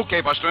cop.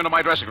 Okay, Buster, into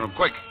my dressing room,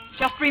 quick.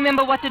 Just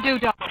remember what to do,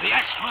 Doc. No, the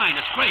act's fine.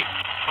 It's great.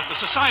 But the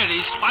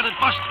society's spotted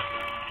Buster.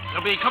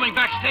 They'll be coming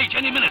backstage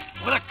any minute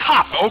with a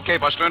cop. Okay,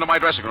 Buster, into my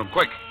dressing room,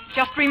 quick.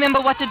 Just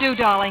remember what to do,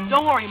 darling.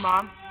 Don't worry,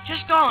 Mom.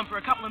 Just stall him for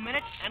a couple of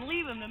minutes and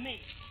leave him to me.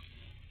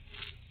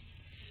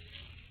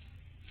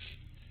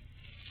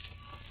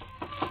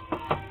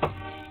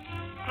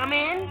 Come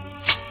in.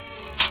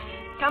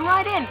 Come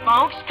right in,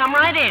 folks. Come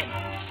right in.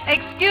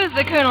 Excuse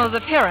the Colonel's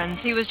appearance.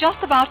 He was just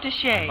about to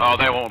shave. Oh,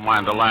 they won't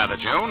mind the lather,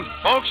 June.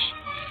 Folks,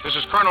 this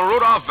is Colonel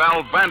Rudolph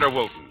Val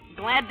Vanderwooten.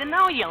 Glad to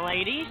know you,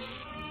 ladies.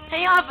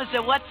 Hey,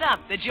 officer, what's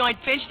up? The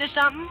joint pinched or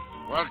something?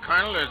 Well,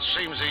 Colonel, it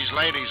seems these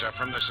ladies are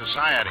from the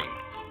society.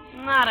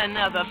 Not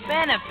another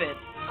benefit.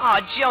 Oh,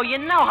 Joe, you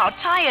know how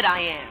tired I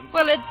am.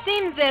 Well, it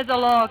seems there's a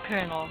law,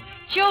 Colonel.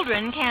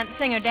 Children can't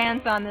sing or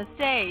dance on the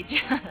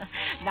stage.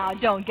 Now,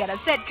 don't get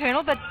upset,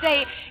 Colonel, but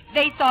they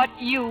thought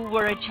you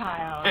were a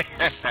child.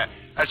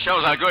 That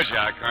shows how good you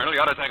are, Colonel.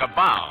 You ought to take a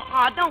bow.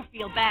 Oh, don't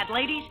feel bad,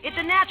 ladies. It's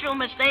a natural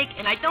mistake,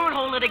 and I don't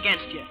hold it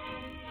against you.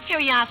 Here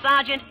you are,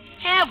 Sergeant.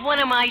 Have one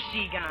of my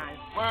cigars.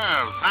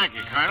 Well, thank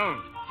you,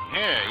 Colonel.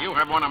 Here, you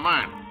have one of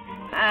mine.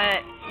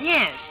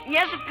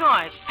 Yes, of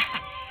course.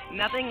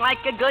 Nothing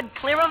like a good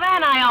clear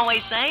Havana, I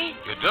always say.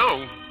 You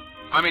do?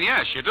 I mean,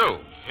 yes, you do.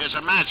 Here's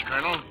a match,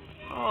 Colonel.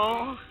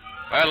 Oh.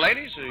 Well,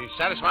 ladies, are you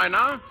satisfied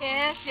now?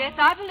 Yes,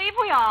 I believe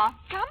we are.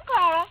 Come,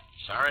 Clara.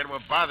 Sorry to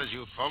have bothered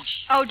you, folks.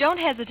 Oh, don't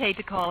hesitate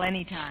to call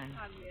any time.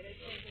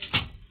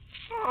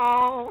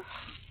 Oh.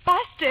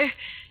 Buster,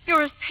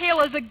 you're as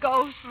pale as a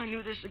ghost. I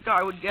knew this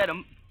cigar would get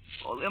him.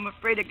 Only I'm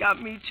afraid it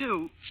got me,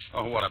 too.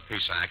 Oh, what a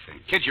piece of acting.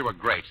 Kid, you were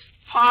great.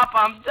 Pop,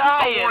 I'm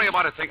dying. Don't worry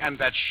about a thing. And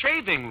that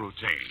shaving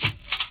routine.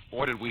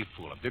 Or did we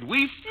fool him? Did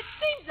we? It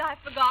seems I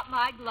forgot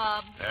my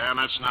gloves. And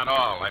that's not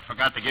all. I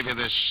forgot to give you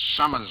this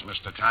summons,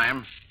 Mr.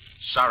 Time.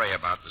 Sorry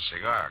about the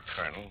cigar,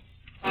 Colonel.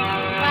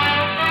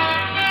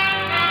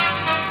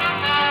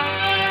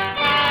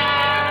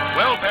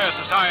 Welfare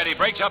Society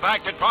breaks up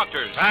act at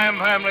Proctor's. Time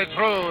family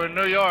through in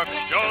New York.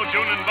 Joe,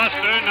 June, and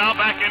Buster now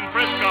back in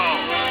Frisco.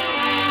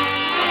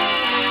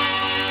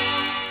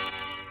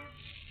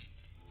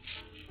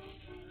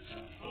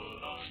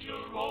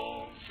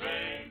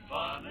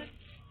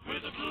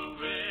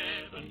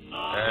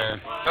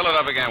 Fill it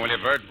up again, will you,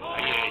 Bert? Are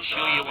you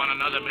sure you want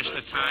another,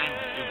 Mr. Time?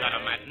 You got a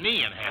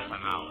matinee in half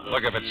an hour.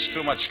 Look, if it's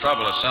too much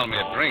trouble to sell me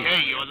a drink.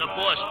 Hey, you're the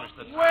boss,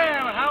 Mr. Time.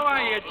 Well, how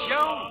are you,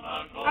 Joe?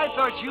 I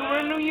thought you were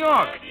in New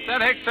York. Is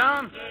that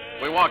Hicktown?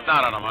 We walked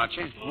out on him,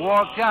 Archie.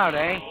 Walked out,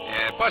 eh?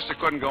 Yeah, Buster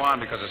couldn't go on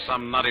because of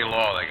some nutty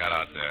law they got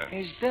out there.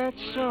 Is that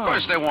so? Of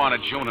course, they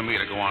wanted June and me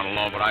to go on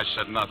alone, but I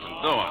said nothing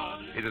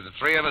doing. Either the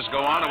three of us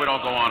go on or we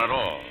don't go on at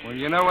all. Well,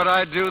 you know what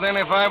I'd do then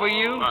if I were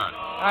you? What?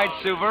 I'd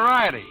sue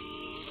Variety.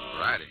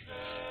 Variety?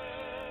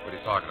 What are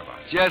you talking about?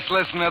 Just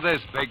listen to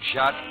this, big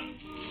shot.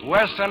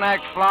 Western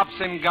Act flops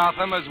in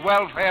Gotham as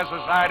Welfare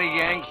Society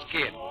Yanks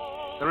kid.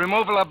 The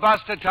removal of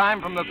Buster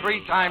Time from the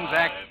 3 Times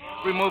Act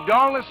removed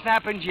all the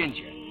snap and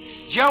ginger.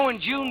 Joe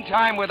and June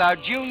Time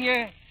without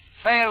Junior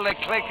failed to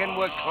click and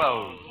were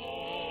closed.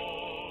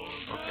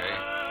 Okay.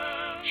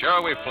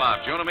 Sure, we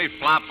flopped. June and me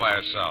flopped by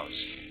ourselves.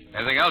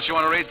 Anything else you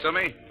want to read to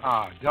me?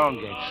 Oh, don't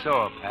get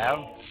sore,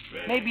 pal.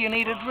 Maybe you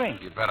need a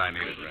drink. You bet I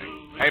need a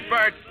drink. Hey,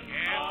 Bert,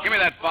 give me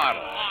that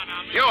bottle.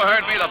 You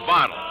heard me, the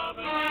bottle.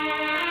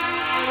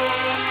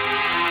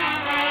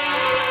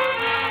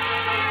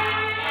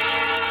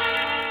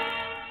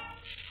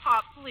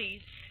 Pop,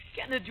 please,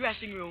 get in the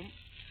dressing room.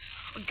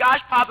 Oh,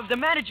 gosh, Pop, if the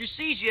manager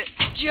sees you...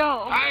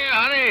 Joe. Hiya,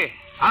 honey.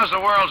 How's the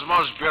world's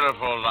most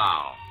beautiful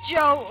doll?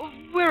 Joe,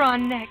 we're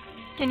on next.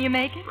 Can you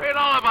make it? Read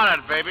all about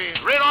it, baby.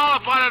 Read all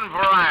about it in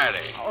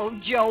Variety. Oh,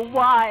 Joe,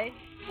 why?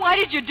 Why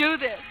did you do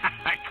this?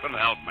 I couldn't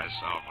help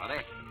myself,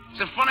 honey. It's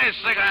the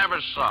funniest thing I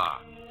ever saw.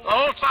 The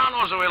whole town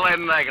knows that we laid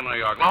an egg in New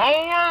York. The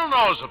whole world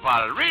knows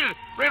about it.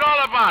 Read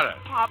all about it.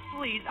 Pop,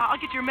 please, I'll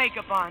get your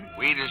makeup on.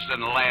 We just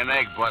didn't lay an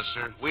egg,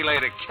 Buster. We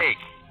laid a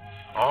cake.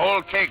 A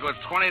whole cake with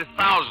 20,000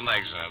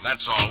 eggs in it.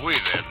 That's all we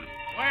did.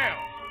 Well,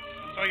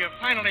 so you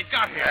finally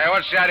got here. Hey,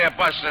 what's the idea of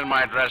busting in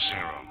my dressing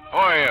room? Who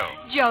are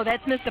you? Joe,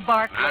 that's Mr.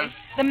 Barkley. Huh?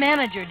 The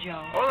manager,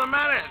 Joe. Oh, the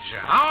manager.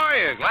 How are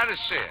you? Glad to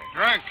see you.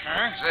 Drunk,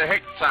 huh? It's a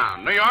hick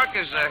town. New York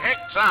is a hick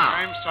town.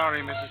 I'm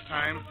sorry, Mrs.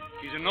 Time.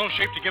 He's in no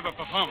shape to give a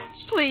performance.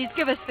 Please,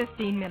 give us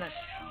 15 minutes.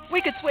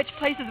 We could switch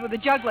places with the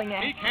juggling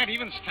act. He can't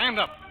even stand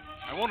up.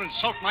 I won't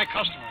insult my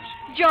customers.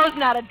 Joe's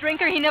not a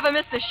drinker. He never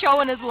missed a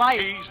show in his life.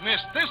 He's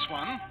missed this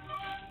one.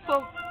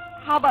 Well,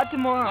 how about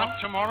tomorrow?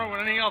 Not tomorrow or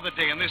any other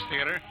day in this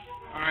theater.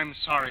 I'm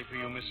sorry for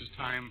you, Mrs.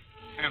 Time,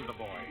 and the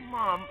boy.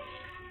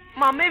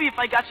 Mom, maybe if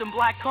I got some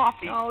black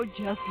coffee. Oh,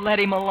 just let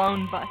him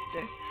alone,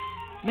 Buster.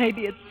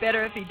 Maybe it's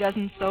better if he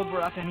doesn't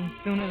sober up any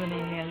sooner than he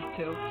has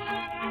to.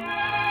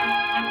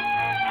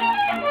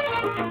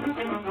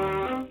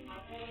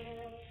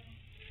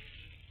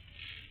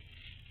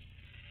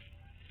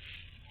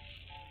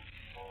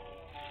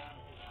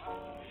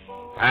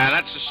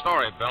 That's the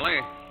story, Billy.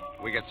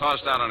 We get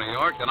tossed out of New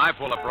York, then I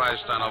pull the prize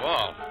stunt of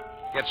all.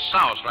 Get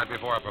soused right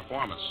before our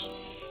performance.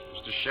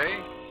 Mr.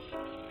 Shea,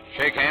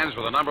 shake hands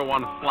with the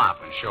 #1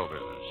 flop in show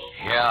business.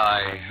 Yeah,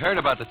 I heard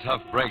about the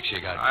tough break she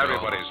got.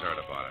 Everybody's heard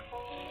about it.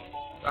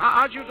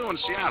 How'd you do in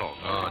Seattle?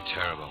 Oh,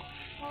 terrible.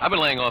 I've been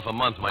laying off a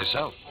month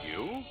myself.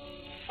 You?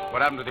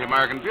 What happened to the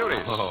American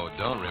Beauties? Oh,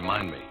 don't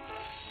remind me.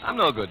 I'm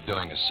no good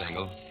doing a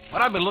single.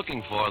 What I've been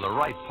looking for are the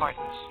right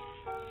partners.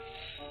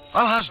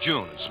 Well, how's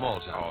June in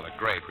Small Town? Oh, they're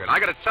great. I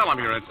got to tell them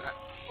you're into that.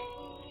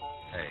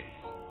 Hey.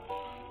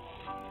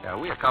 Yeah,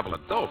 we a couple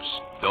of dopes.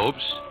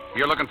 Dopes?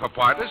 You're looking for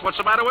partners? What's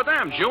the matter with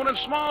them? June and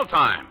Small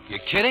Time. You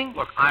kidding?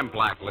 Look, I'm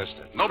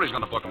blacklisted. Nobody's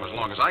going to book them as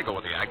long as I go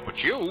with the act, but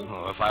you.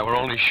 Oh, if I were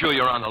only sure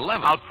you're on the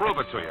level. I'll prove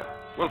it to you.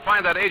 We'll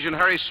find that agent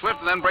Harry Swift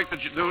and then break the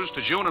news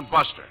to June and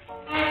Buster.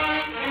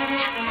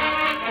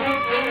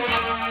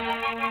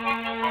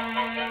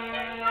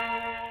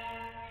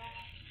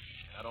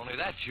 Not only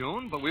that,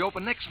 June, but we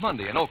open next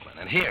Monday in Oakland.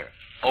 And here,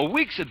 a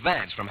week's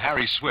advance from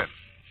Harry Swift.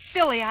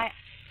 Billy, I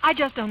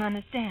just don't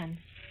understand.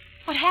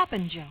 What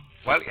happened, Joe?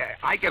 Well, yeah,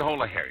 I get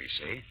hold of Harry,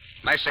 see?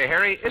 And I say,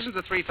 Harry, isn't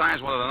the 3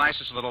 Times one of the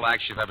nicest little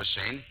acts you've ever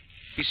seen?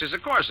 He says,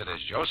 of course it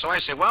is, Joe. So I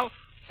say, well,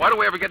 why do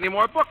we ever get any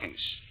more bookings?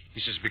 He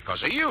says,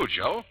 because of you,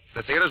 Joe.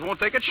 The theaters won't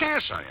take a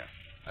chance on you.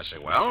 I say,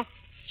 well,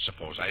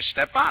 suppose I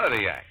step out of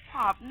the act.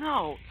 Pop,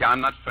 no. Yeah,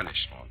 I'm not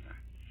finished, Faulkner.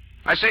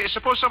 I say,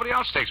 suppose somebody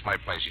else takes my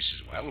place. He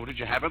says, well, who did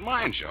you have in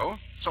mind, Joe?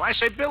 So I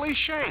say, Billy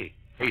Shea.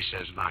 He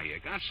says, now you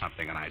got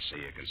something, and I say,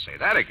 you can say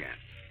that again.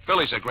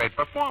 Billy's a great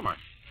performer.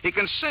 He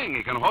can sing,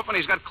 he can hoof, and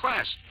he's got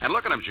class. And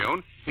look at him,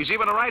 June. He's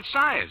even the right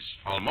size.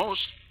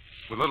 Almost.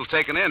 With a little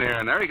taken in here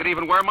and there, he could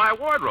even wear my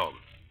wardrobe.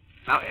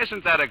 Now,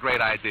 isn't that a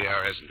great idea,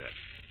 or isn't it?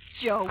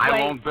 Joe, I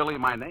wait. loan Billy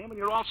my name, and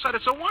you're all set.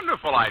 It's a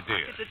wonderful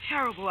idea. It's a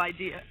terrible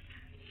idea.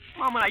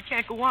 Mom and I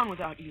can't go on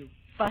without you.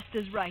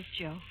 Buster's right,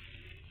 Joe.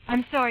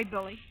 I'm sorry,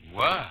 Billy.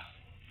 Well,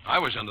 I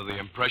was under the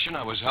impression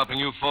I was helping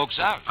you folks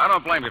out. I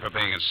don't blame you for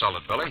being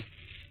insulted, Billy.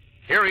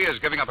 Here he is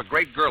giving up a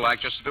great girl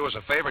act just to do us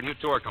a favor, and you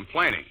two are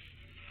complaining.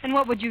 And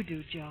what would you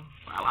do, Joe?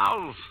 Well,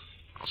 I'll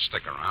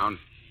stick around.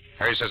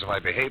 Harry says if I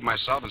behave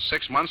myself in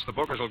 6 months, the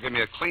bookers will give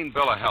me a clean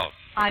bill of health.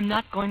 I'm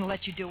not going to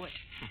let you do it.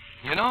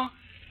 You know,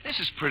 this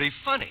is pretty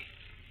funny.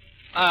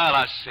 Well,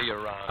 I'll see you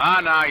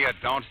around. No, you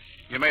don't.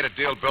 You made a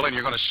deal, Billy, and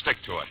you're going to stick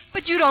to it.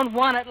 But you don't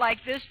want it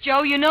like this,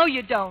 Joe. You know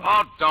you don't.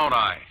 Oh, don't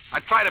I? I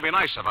try to be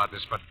nice about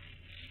this, but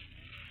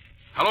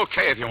I'll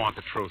okay if you want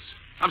the truth.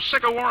 I'm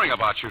sick of worrying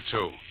about you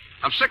two.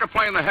 I'm sick of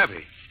playing the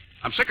heavy.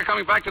 I'm sick of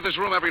coming back to this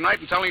room every night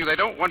and telling you they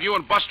don't want you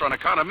and Buster on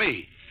account of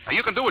me. Now,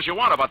 you can do what you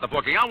want about the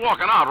booking. I'm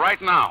walking out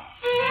right now.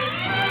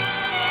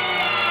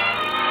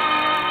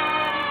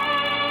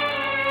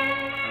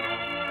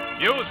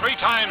 New 3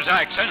 Times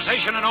act,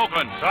 sensation in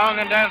Oakland. Song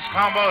and dance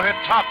combo hit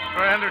tops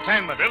for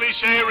entertainment. Billy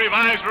Shea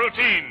revives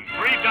routine.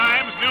 3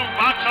 Times new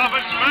box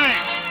office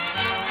smash.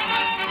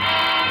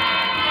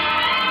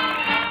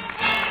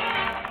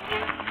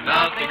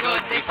 Nothing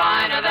could be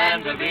finer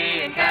than to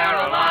be in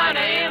Carolina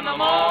in the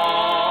morning.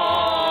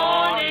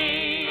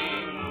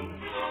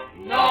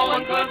 No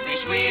one could be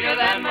sweeter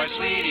than my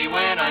sweetie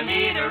when I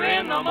meet her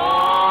in the morning.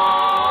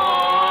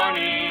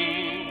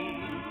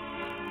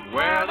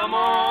 Where the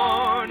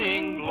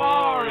morning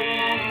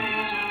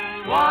glories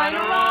twine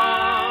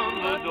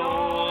around the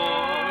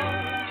door,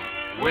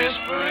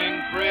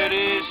 whispering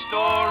pretty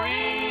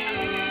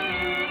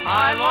stories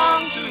I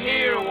long to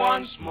hear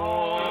once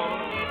more.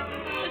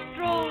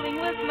 Strolling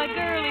with my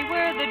girlie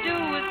where the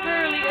dew is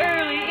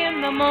early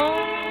in the morning.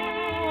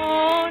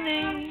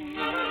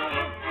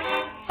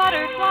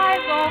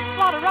 Butterflies all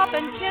flutter up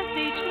and kiss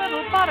each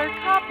little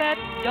buttercup at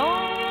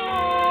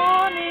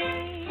dawning.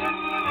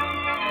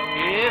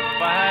 If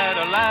I had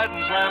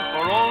Aladdin's lamp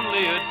for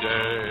only a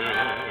day,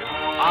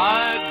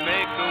 I'd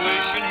make a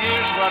wish and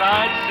here's what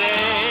I'd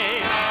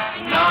say.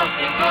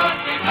 Nothing could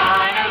be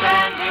finer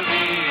than to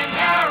be in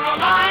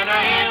Carolina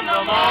in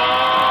the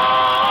morning.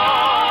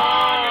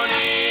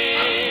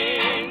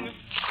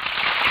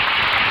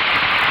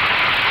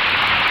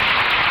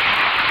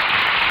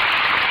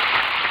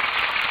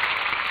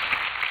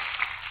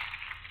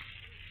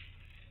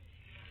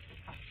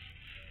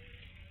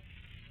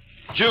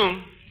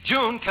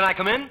 June, can I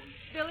come in?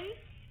 Billy?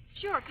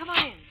 Sure, come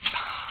on in.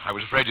 I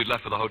was afraid you'd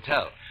left for the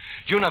hotel.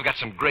 June, I've got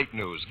some great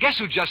news. Guess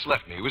who just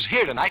left me? He was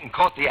here tonight and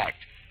caught the act.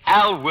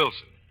 Al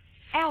Wilson.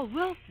 Al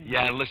Wilson?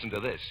 Yeah, and listen to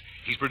this.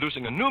 He's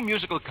producing a new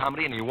musical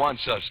comedy, and he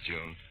wants us,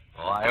 June.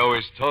 Oh, I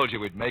always told you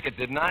we'd make it,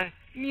 didn't I?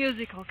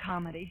 Musical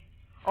comedy.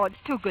 Oh, it's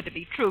too good to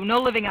be true. No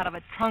living out of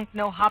a trunk,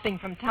 no hopping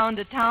from town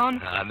to town.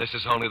 This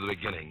is only the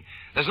beginning.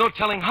 There's no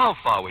telling how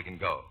far we can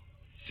go.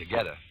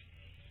 Together.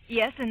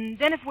 Yes, and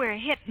then if we're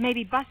hit,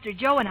 maybe Buster,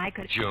 Joe, and I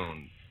could...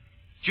 June.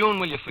 June,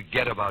 will you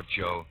forget about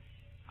Joe?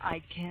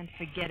 I can't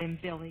forget him,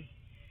 Billy.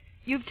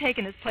 You've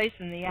taken his place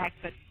in the act,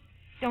 but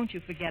don't you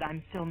forget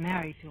I'm still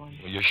married to him.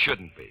 Well, you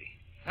shouldn't be.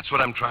 That's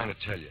what I'm trying to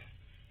tell you.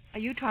 Are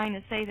you trying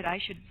to say that I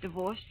should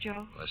divorce Joe?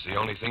 Well, that's the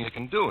only thing you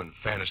can do, in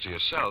fairness to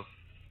yourself.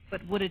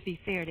 But would it be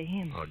fair to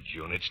him? Oh,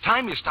 June, it's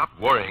time you stopped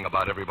worrying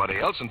about everybody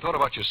else and thought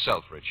about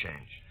yourself for a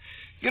change.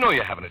 You know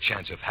you haven't a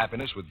chance of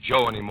happiness with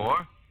Joe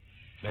anymore.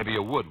 Maybe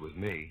you would with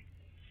me.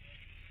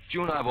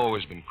 June, I've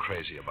always been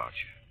crazy about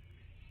you.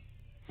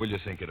 Will you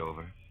think it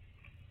over?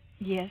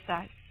 Yes,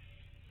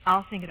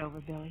 I'll think it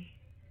over, Billy.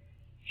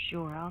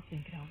 Sure, I'll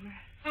think it over.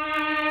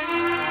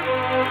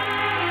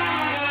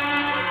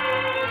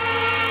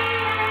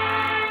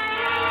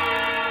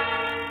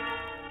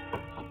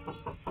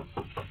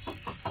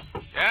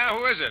 Yeah,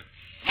 who is it?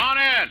 Come on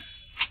in.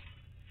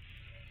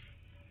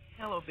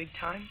 Hello, Big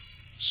Time.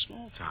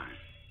 Small time.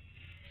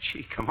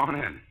 Gee, come on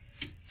in.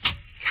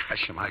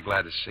 Gosh, am I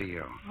glad to see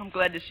you. I'm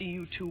glad to see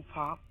you too,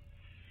 Pop.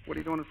 What are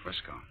you doing in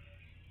Frisco?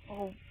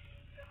 Oh,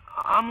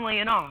 I'm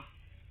laying off.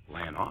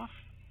 Laying off?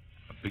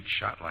 A big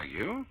shot like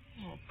you?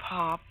 Oh,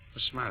 Pop.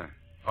 What's the matter?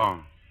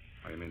 Oh,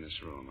 you mean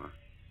this room, huh?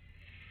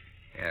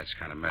 Yeah, it's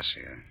kind of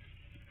messy,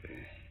 huh?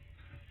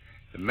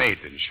 The maid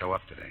didn't show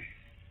up today.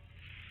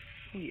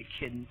 Who are you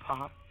kidding,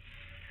 Pop?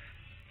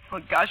 Oh,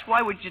 gosh,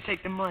 why would you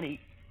take the money?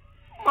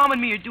 Mom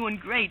and me are doing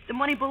great. The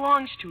money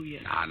belongs to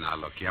you. Now,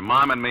 look, your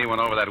mom and me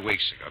went over that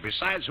weeks ago.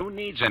 Besides, who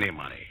needs any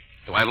money?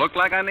 Do I look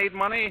like I need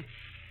money?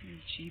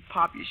 Gee,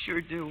 Pop, you sure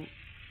do.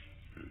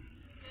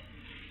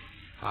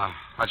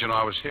 How'd you know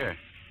I was here?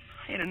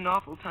 I had an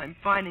awful time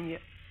finding you.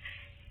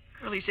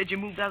 Curly said you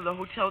moved out of the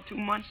hotel 2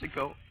 months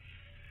ago.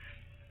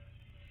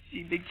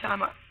 Gee, Big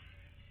Time, I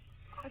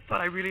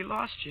thought I really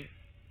lost you.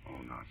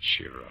 Oh, now,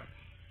 cheer up.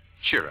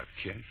 Cheer up,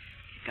 kid.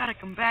 You gotta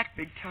come back,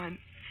 Big Time.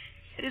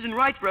 It isn't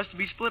right for us to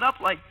be split up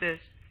like this.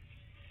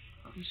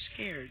 I'm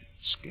scared.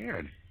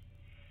 Scared?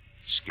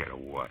 Scared of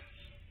what?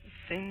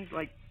 Things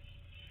like...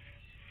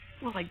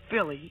 Well, like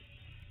Billy.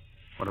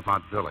 What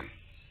about Billy?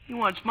 He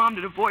wants Mom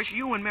to divorce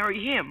you and marry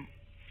him.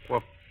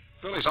 Well,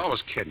 Billy's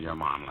always kidding your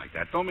mom like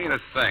that. Don't mean a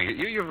thing.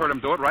 You heard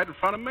him do it right in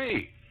front of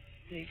me.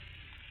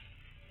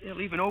 They're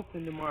leaving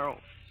Oakland tomorrow.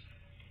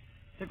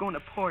 They're going to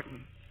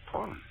Portland.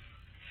 Portland?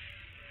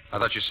 I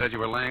thought you said you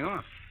were laying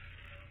off.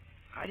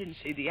 I didn't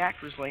say the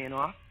act was laying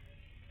off.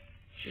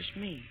 Just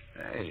me.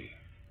 Hey,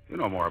 you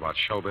know more about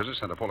show business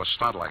than to pull a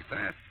stunt like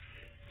that.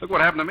 Look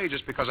what happened to me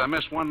just because I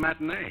missed one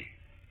matinee.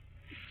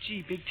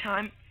 Gee, Big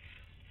Time.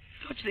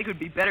 Don't you think it would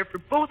be better for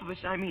both of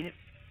us? I mean, if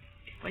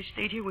I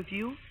stayed here with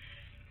you,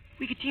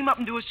 we could team up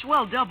and do a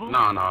swell double. No.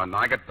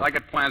 I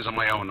got plans of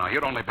my own now.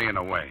 You'd only be in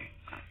the way.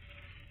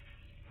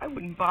 I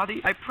wouldn't bother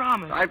you. I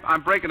promise.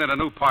 I'm breaking in a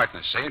new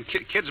partner, see? And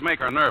kids make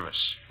her nervous.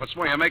 What's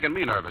more, you're making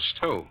me nervous,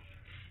 too.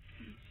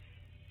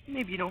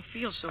 Maybe you don't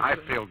feel so I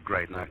good. feel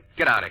great. Now,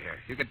 get out of here.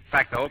 You get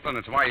back to Oakland,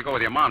 and tomorrow you go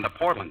with your mom to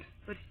Portland.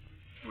 But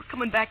we're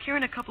coming back here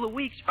in a couple of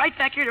weeks. Right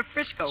back here to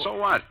Frisco. So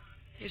what?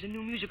 There's a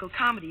new musical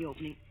comedy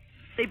opening.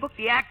 They booked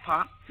the act,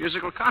 Pop.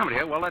 Musical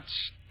comedy? Well,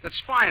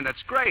 that's fine.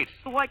 That's great.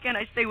 So why can't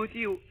I stay with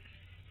you?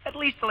 At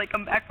least till I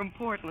come back from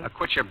Portland. Now,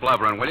 quit your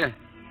blubbering, will you?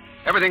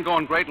 Everything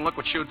going great, and look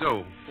what you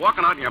do.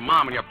 Walking out on your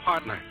mom and your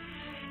partner.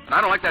 And I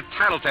don't like that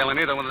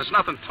tattletailing either when there's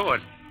nothing to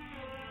it.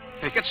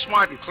 Hey, get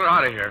smart and clear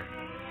out of here.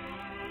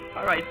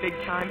 All right, Big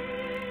Time.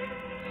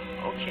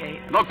 Okay.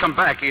 Don't come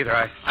back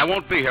either. I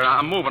won't be here.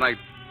 I'm moving. I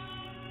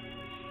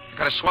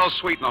got a swell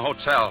suite in the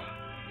hotel.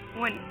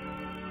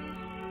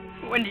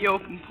 When do you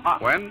open,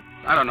 Pop? When?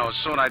 I don't know.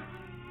 Soon.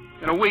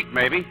 In a week,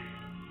 maybe.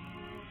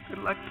 Good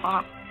luck,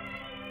 Pop.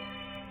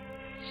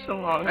 So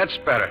long. That's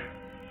better.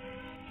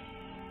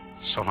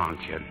 So long,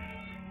 kid.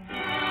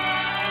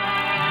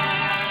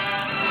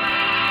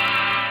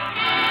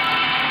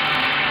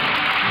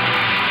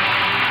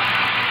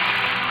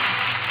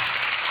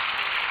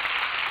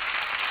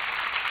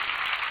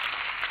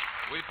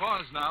 We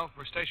pause now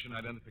for station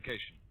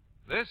identification.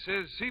 This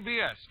is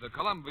CBS, the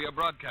Columbia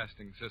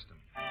Broadcasting System.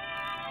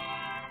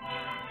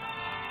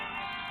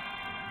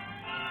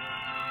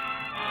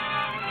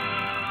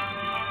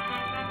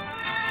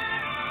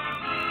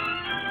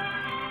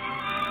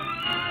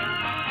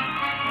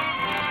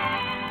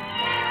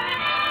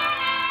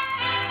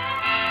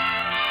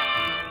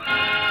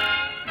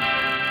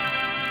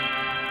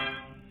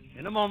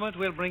 In a moment,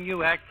 we'll bring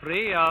you Act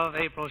 3 of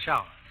April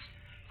Showers.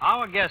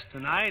 Our guest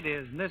tonight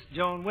is Miss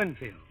Joan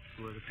Winfield,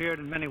 who has appeared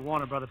in many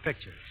Warner Brother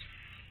pictures.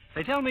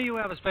 They tell me you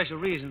have a special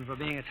reason for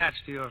being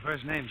attached to your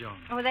first name, Joan.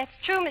 Oh, that's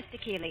true,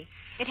 Mr. Keeley.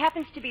 It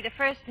happens to be the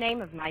first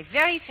name of my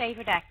very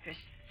favorite actress,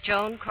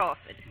 Joan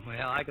Crawford.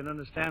 Well, I can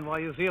understand why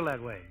you feel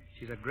that way.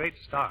 She's a great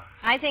star.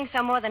 I think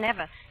so more than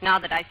ever, now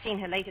that I've seen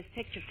her latest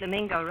picture,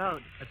 Flamingo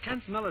Road. A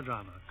tense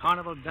melodrama. A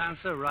carnival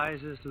dancer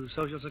rises to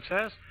social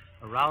success,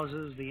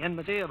 arouses the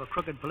enmity of a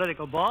crooked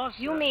political boss.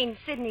 You mean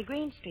Sidney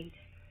Greenstreet?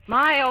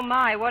 My, oh,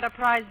 my, what a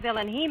prize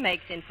villain he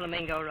makes in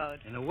Flamingo Road.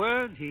 In a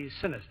word, he's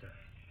sinister.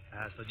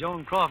 As for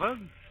Joan Crawford,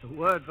 the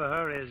word for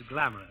her is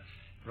glamorous.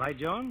 Right,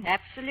 Joan?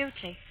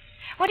 Absolutely.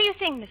 What do you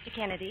think, Mr.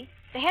 Kennedy?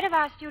 The head of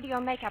our studio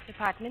makeup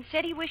department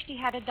said he wished he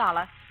had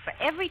 $1 for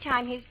every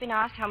time he's been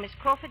asked how Miss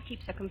Crawford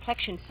keeps her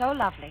complexion so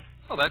lovely.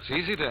 Well, that's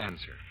easy to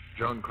answer.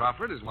 Joan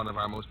Crawford is one of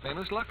our most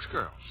famous Lux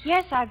girls.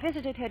 Yes, I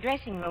visited her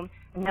dressing room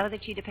and know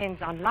that she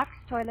depends on Lux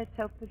toilet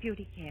soap for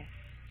beauty care.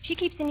 She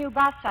keeps a new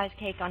bath-size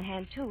cake on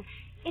hand, too.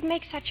 It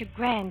makes such a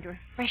grand,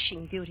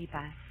 refreshing beauty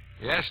bath.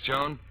 Yes,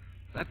 Joan.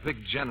 That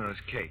big, generous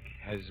cake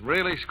has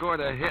really scored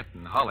a hit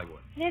in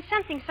Hollywood. There's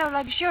something so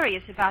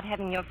luxurious about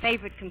having your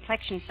favorite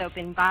complexion soap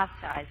in bath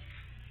size.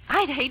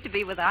 I'd hate to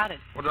be without it.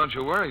 Well, don't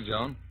you worry,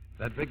 Joan.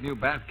 That big new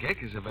bath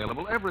cake is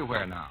available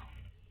everywhere now.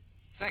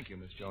 Thank you,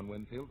 Miss Joan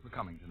Winfield, for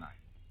coming tonight.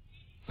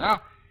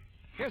 Now,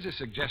 here's a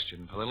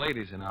suggestion for the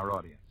ladies in our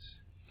audience.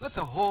 Let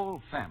the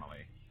whole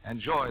family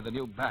enjoy the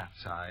new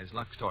bath-size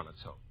Lux toilet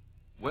soap.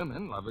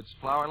 Women love its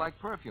flower-like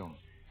perfume,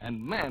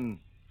 and men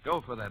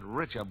go for that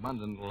rich,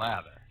 abundant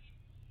lather.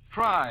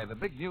 Try the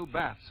big new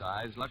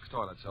bath-size Lux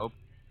toilet soap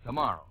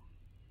tomorrow.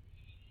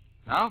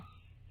 Now,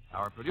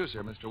 our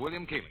producer, Mr.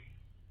 William Keeley.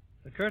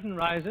 The curtain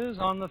rises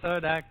on the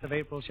third act of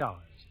April Showers,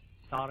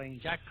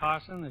 starring Jack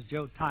Carson as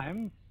Joe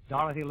Time,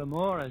 Dorothy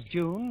Lamour as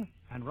June,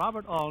 and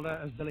Robert Alder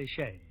as Billy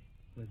Shea,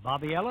 with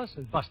Bobby Ellis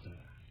as Buster.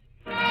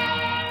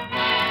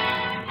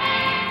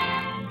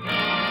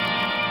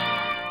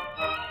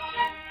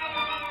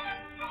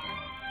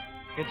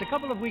 It's a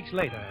couple of weeks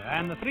later,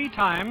 and the Three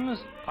Times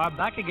are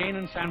back again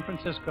in San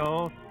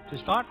Francisco to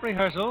start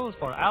rehearsals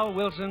for Al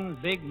Wilson's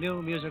big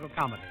new musical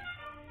comedy.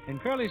 In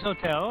Curly's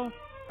Hotel,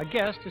 a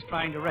guest is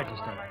trying to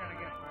register.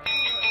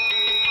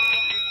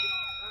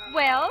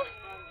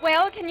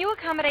 Well, can you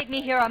accommodate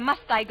me here, or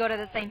must I go to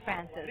the St.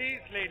 Francis?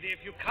 Please, lady, if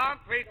you can't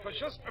wait for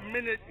just a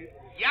minute.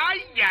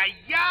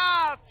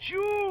 Yeah,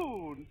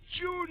 June.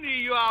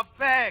 Junie, you are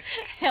back.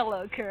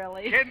 Hello,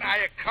 Curly. Can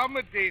I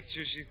accommodate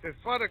you? She said,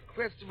 for a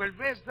question. Well,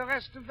 where's the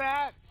rest of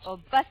that? Oh,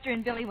 Buster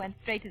and Billy went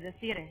straight to the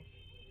theater.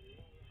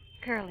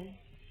 Curly,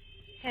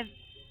 have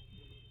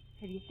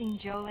you seen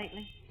Joe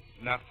lately?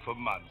 Not for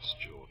months,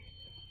 June.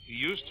 He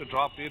used to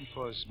drop in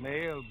for his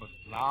mail, but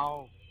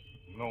now,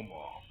 no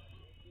more.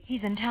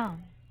 He's in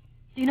town.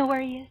 Do you know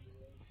where he is?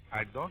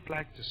 I don't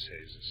like to say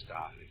this,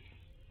 darling.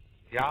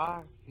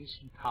 Yeah, he's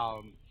in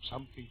town,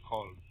 something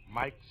called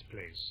Mike's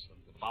Place on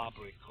the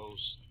Barbary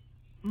Coast.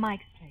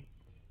 Mike's Place.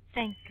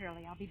 Thanks,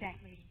 Curly. I'll be back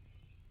later.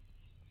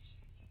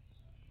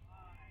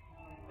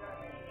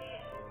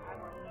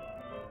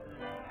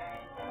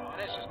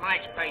 This is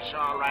Mike's Place,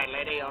 all right,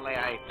 lady, only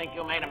I think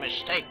you made a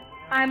mistake.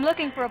 I'm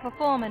looking for a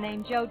performer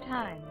named Joe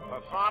Time.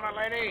 Performer,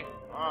 lady?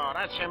 Oh,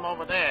 that's him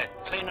over there,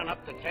 cleaning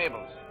up the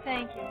tables.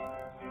 Thank you.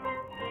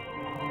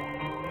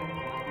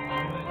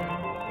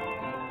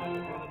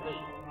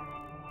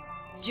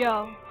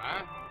 Joe.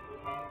 Huh?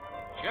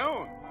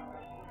 June.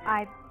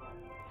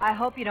 I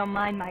hope you don't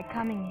mind my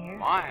coming here.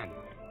 Fine.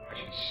 I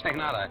should say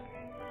not.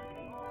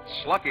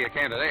 It's lucky you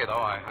came today, though.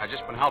 I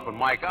just been helping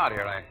Mike out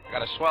here. I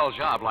got a swell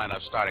job lined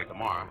up starting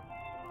tomorrow.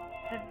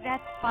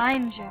 That's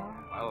fine, Joe.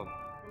 Well,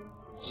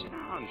 sit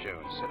down,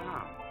 June. Sit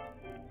down.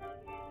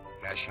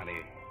 Gosh,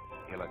 honey,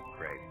 you look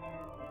great.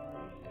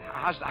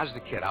 How's the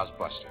kid? How's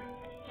Buster?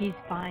 He's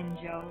fine,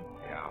 Joe.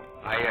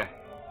 Yeah.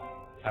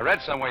 I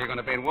read somewhere you're going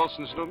to be in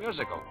Wilson's new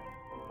musical.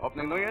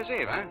 Opening New Year's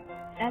Eve, huh?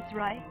 That's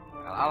right.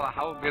 Well,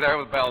 I'll be there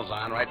with bells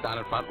on, right down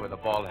in front where the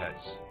bald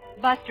heads.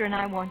 Buster and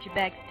I want you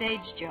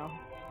backstage, Joe.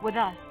 With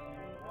us.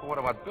 Well, what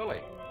about Billy?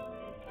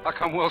 How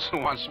come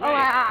Wilson wants me? Oh,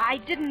 I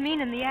didn't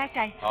mean in the act.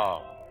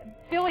 Oh.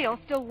 Billy'll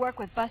still work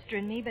with Buster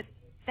and me, but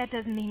that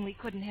doesn't mean we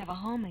couldn't have a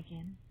home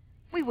again.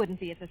 We wouldn't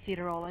be at the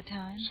theater all the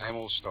time. Same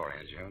old story,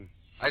 June.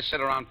 I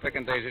sit around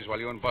picking daisies while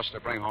you and Buster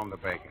bring home the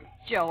bacon.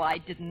 Joe, I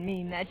didn't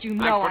mean that. You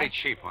know I'm pretty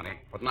cheap, honey,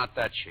 but not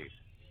that cheap.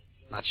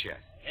 Not yet.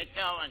 Get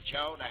going,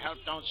 Joe. The help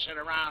don't sit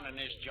around in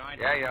this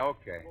joint. Yeah,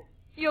 okay.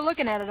 You're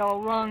looking at it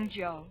all wrong,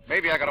 Joe.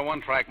 Maybe I got a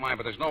one-track mind,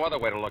 but there's no other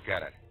way to look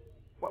at it.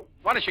 Well,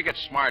 why don't you get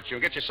smart, June?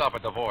 Get yourself a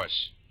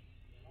divorce.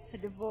 A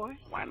divorce?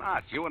 Why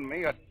not? You and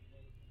me are...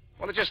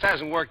 Well, it just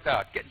hasn't worked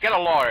out. Get a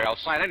lawyer. I'll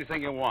sign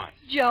anything you want.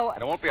 Joe...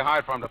 And it won't be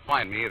hard for him to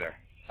find me, either.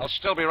 I'll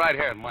still be right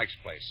here in Mike's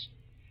place.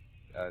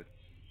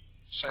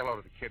 Say hello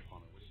to the kid for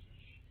me, will you?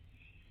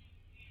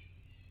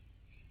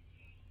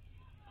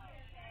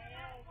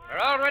 We're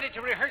all ready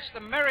to rehearse the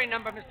merry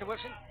number, Mr.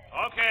 Wilson.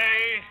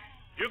 Okay.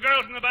 You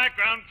girls in the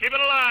background, keep it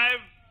alive.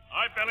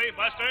 All right, Billy,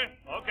 Buster.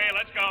 Okay,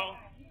 let's go.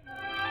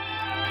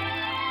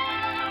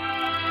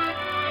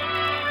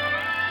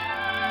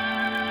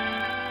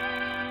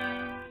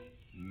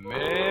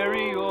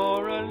 Mary,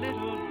 you're a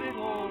little bit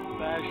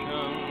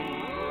old-fashioned.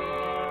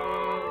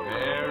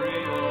 Mary,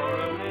 you're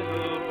a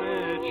little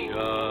bit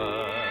shy.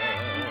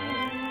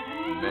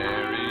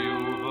 Mary,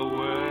 you've a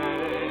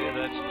way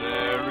that's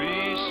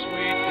very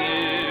sweet,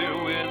 dear,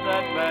 with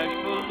that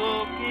bashful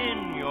look in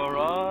your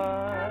eye.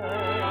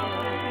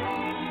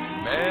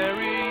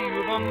 Mary,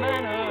 you've a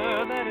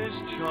manner that is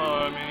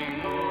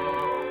charming,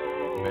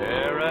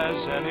 fair as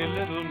any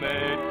little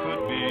maid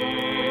could be.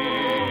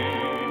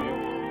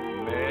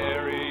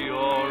 Mary, you're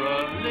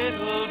a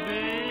little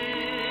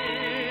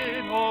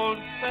bit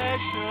old-fashioned,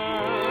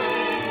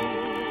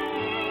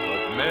 but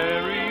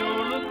Mary, you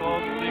look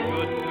awfully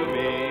good to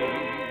me.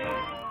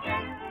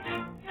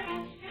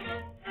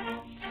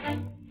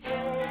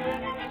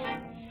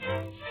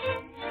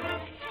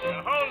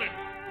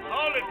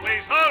 Hold it,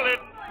 please. Hold it.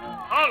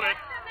 Hold it.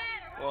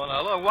 Well,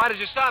 now, look, why did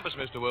you stop us,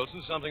 Mr.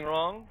 Wilson? Something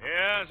wrong?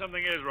 Yeah,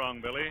 something is wrong,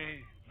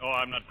 Billy. Oh,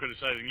 I'm not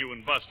criticizing you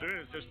and Buster.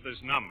 It's just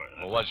this number.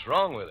 Well, what's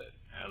wrong with it?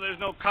 There's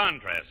no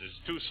contrast. It's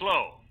too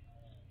slow.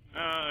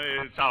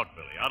 It's out,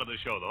 Billy. Out of the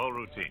show, the whole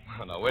routine.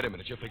 Oh, now, wait a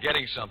minute. You're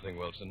forgetting something,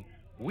 Wilson.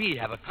 We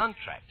have a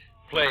contract.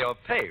 Play or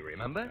pay,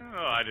 remember?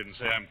 Oh, I didn't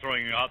say I'm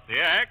throwing you out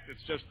the act.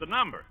 It's just the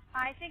number.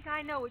 I think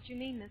I know what you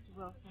mean, Mr.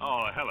 Wilson.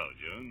 Oh, hello,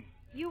 June.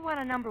 You want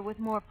a number with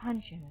more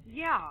punch in it.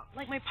 Yeah,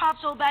 like my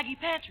Pop's old baggy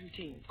pants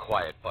routine.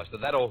 Quiet, Buster.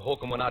 That old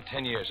hokum went out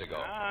 10 years ago.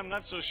 I'm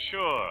not so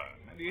sure.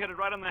 Maybe you hit it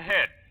right on the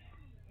head.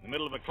 In the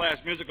middle of a class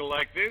musical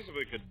like this, if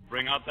we could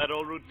bring out that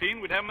old routine,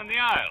 we'd have him in the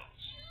aisles.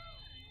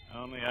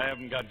 Only I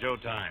haven't got Joe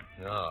Time.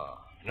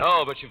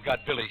 No, but you've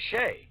got Billy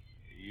Shea.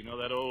 You know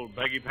that old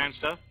baggy pants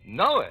stuff?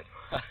 Know it?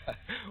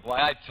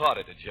 Why, I taught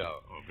it to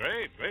Joe. Oh,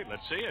 great.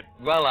 Let's see it.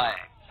 Well,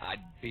 I'd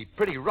be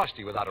pretty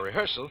rusty without a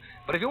rehearsal,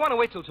 but if you want to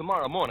wait till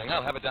tomorrow morning,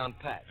 I'll have it down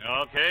pat.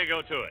 Okay,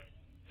 go to it.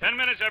 10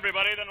 minutes,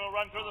 everybody, then we'll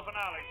run through the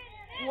finale.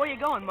 Where you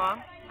going,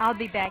 Mom? I'll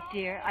be back,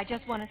 dear. I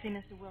just want to see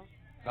Mr. Wilson.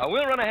 Now,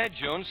 we'll run ahead,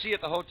 June. See you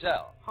at the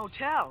hotel.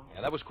 Hotel?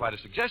 Yeah, that was quite a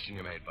suggestion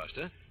you made,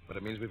 Buster, but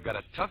it means we've got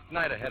a tough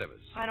night ahead of us.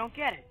 I don't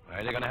get it.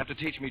 Well, you're going to have to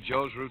teach me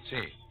Joe's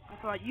routine. I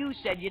thought you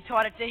said you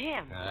taught it to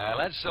him.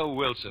 That's so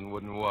Wilson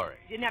wouldn't worry.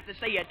 You didn't have to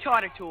say you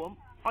taught it to him.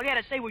 All you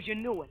had to say was you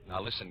knew it. Now,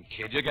 listen,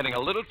 kid, you're getting a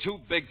little too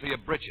big for your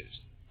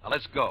britches. Now,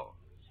 let's go.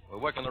 We'll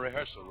work in the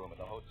rehearsal room at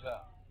the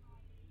hotel.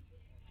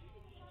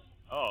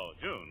 Oh,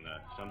 June,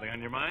 something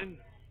on your mind?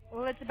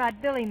 Well, it's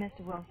about Billy,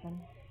 Mr. Wilson.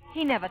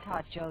 He never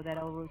taught Joe that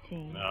old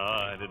routine. No,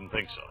 I didn't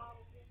think so.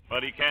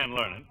 But he can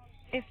learn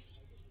it.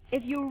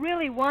 If you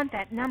really want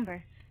that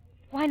number,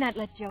 why not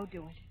let Joe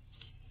do it?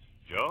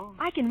 Joe?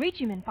 I can reach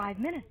him in 5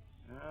 minutes.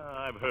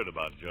 I've heard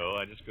about Joe.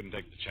 I just couldn't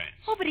take the chance.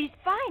 Oh, but he's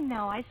fine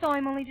now. I saw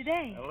him only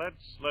today. Now,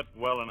 let's let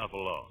well enough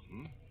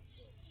alone,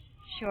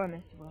 Sure,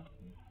 Mr.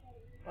 Wilson.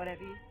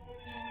 Whatever you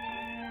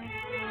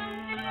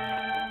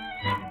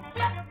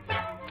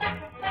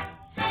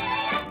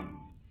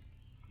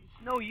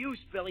It's no use,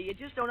 Billy. You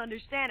just don't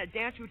understand a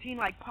dance routine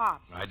like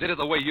Pop's. I did it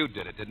the way you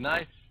did it, didn't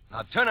I?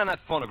 Now, turn on that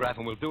phonograph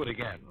and we'll do it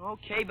again.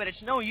 Okay, but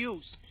it's no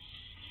use.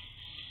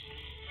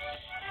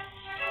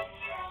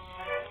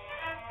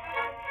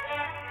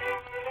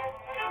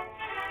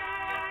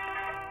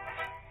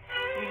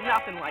 He's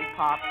nothing like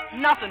Pop.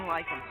 Nothing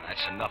like him.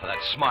 That's enough of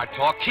that smart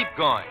talk. Keep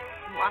going.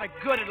 A lot of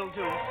good it'll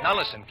do. Now,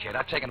 listen, kid.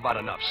 I've taken about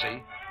enough,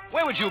 see?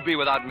 Where would you be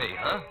without me,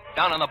 huh?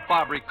 Down on the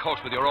Barbary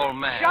Coast with your old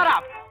man. Shut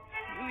up!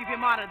 You leave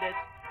him out of this.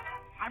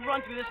 I've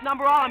run through this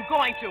number all I'm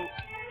going to.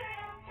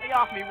 Lay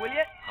off me, will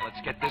you? Now,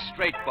 let's get this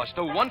straight,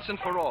 Buster, once and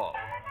for all.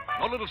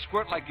 No little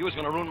squirt like you is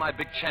going to ruin my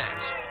big chance.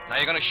 Now,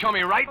 you're going to show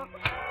me right?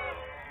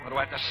 Or do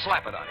I have to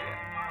slap it on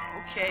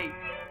you? Okay.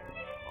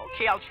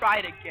 Okay, I'll try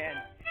it again.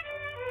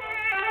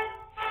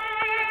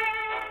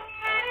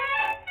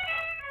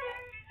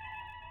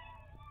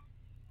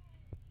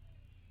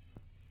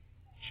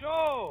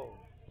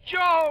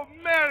 Joe,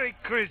 Merry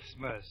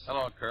Christmas.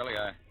 Hello, Curly.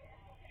 I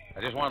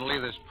just wanted to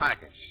leave this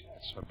package.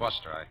 It's for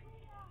Buster.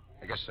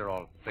 I guess they're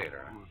all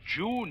theater. Huh?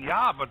 June,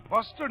 yeah, but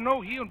Buster,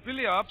 no, he and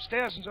Billy are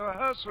upstairs in the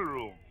rehearsal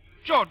room.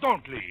 Joe,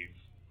 don't leave.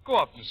 Go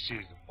up and see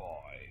the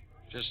boy.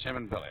 Just him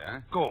and Billy, huh?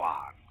 Go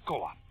on.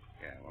 Go up.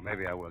 Yeah, well,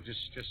 maybe I will.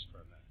 Just for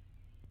a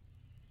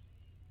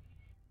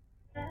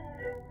minute.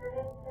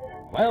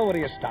 Well, what are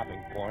you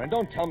stopping for? And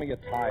don't tell me you're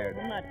tired.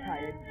 I'm not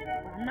tired.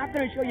 But I'm not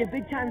going to show you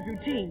Big Time's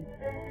routine.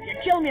 If you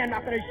kill me, I'm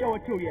not going to show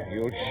it to you.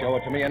 You'll show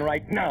it to me, and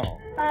right now.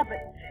 Stop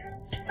it.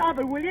 Stop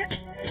it, will you?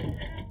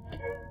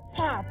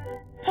 Pop.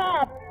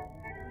 Pop.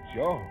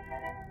 Joe.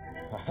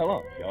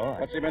 Hello, Joe.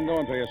 What's he been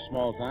doing to you,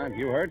 small time?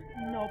 You heard?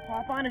 No,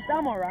 Pop. Honest,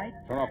 I'm all right.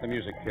 Turn off the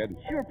music, kid.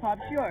 Sure, Pop,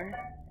 sure.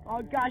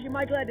 Oh, gosh, am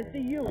I glad to see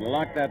you. And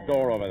lock that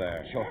door over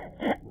there. Sure.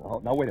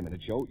 Now, wait a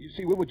minute, Joe. You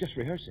see, we were just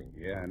rehearsing.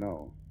 Yeah, I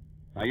know.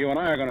 Now, you and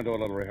I are going to do a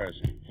little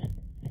rehearsing.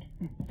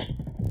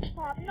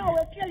 Pop, no,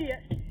 we'll kill you.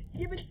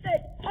 Give it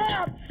stick.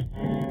 Pop!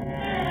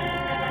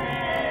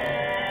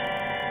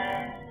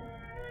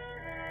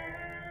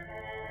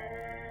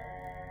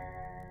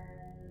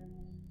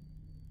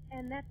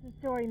 And that's the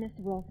story, Mr.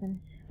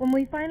 Wilson. When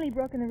we finally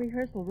broke in the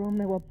rehearsal room,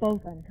 they were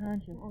both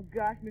unconscious. Oh,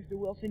 gosh, Mr.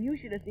 Wilson, you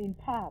should have seen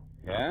Pop.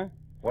 Yeah?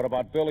 What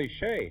about Billy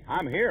Shea?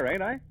 I'm here,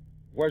 ain't I?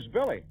 Where's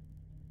Billy?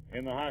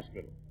 In the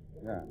hospital.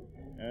 Yeah.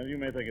 You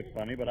may think it's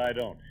funny, but I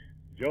don't.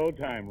 Joe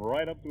Time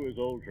right up to his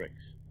old tricks.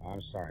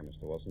 I'm sorry,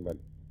 Mr. Wilson, but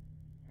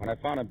when I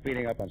found him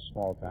beating up on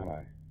small time,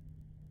 I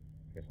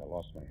guess I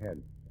lost my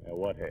head. Yeah,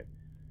 what head?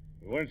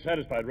 You weren't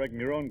satisfied wrecking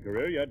your own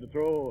career. You had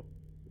to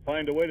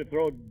find a way to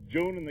throw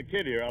June and the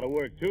kid here out of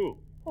work, too.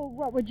 Oh,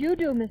 what would you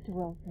do, Mr.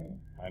 Wilson?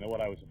 I know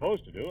what I was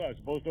supposed to do. I was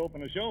supposed to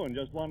open a show in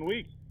just 1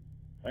 week.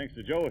 Thanks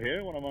to Joe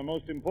here, one of our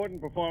most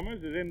important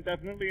performers is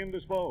indefinitely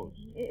indisposed.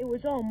 It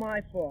was all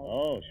my fault.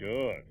 Oh,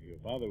 sure. Your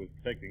father was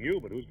protecting you,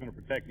 but who's going to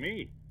protect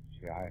me?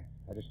 you. I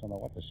just don't know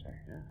what to say.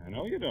 Yeah, I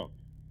know you don't.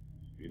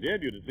 If you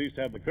did, you'd at least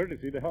have the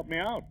courtesy to help me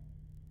out.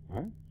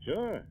 Huh?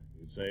 Sure.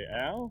 You'd say,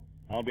 Al,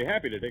 I'll be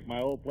happy to take my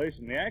old place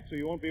in the act so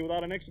you won't be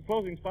without an extra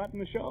closing spot in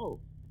the show.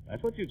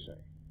 That's what you'd say.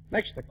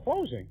 Next to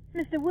closing?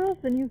 Mr.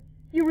 Wilson,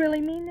 you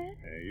really mean that?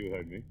 Hey, you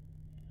heard me.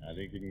 I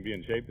think you can be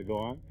in shape to go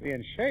on. Be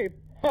in shape?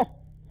 Huh.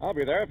 I'll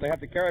be there if they have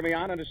to carry me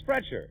on in a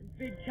stretcher.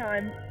 Big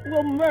time.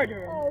 We'll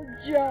murder him. Oh,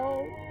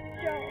 Joe.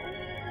 Joe.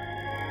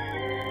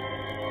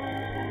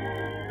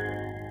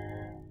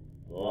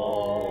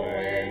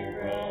 Blowing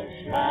through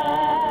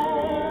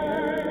showers,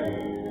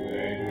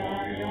 sing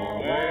on your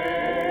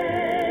way.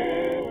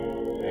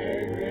 They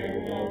bring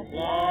the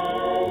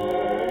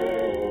flowers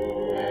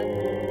and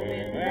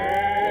blooming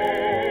May.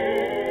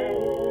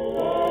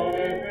 So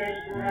if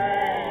it's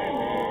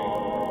raining,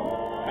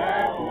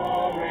 have no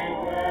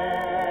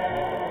regret,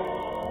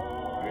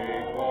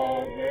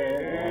 because it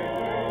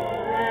isn't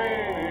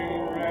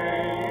raining,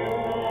 you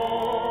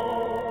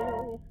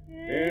know.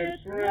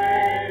 It's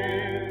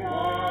raining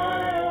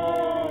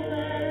violets,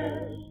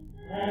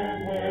 and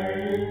where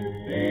you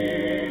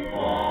see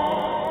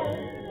clouds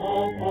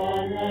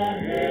upon the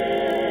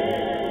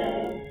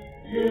hill,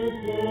 you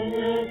soon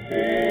will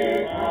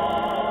see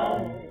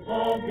clouds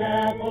of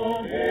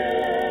daffodils.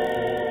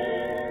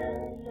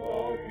 So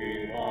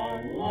keep on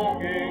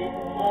looking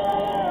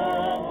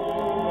around the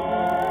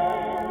world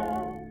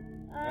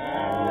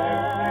and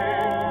listening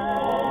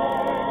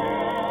for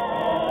your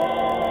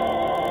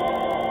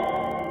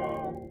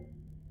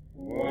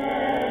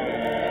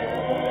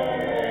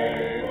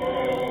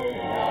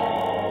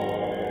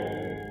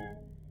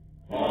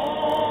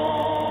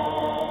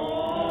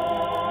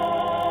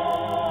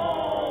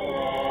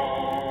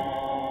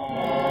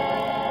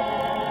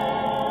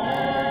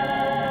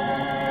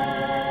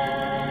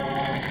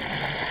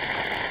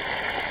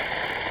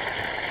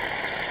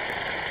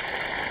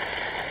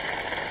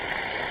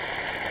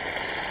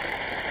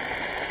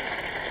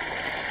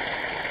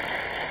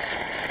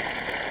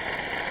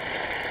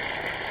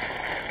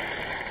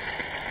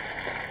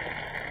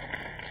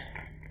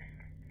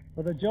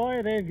For the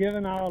joy they've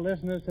given our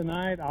listeners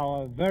tonight,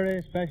 our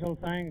very special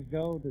thanks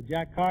go to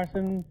Jack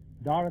Carson,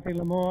 Dorothy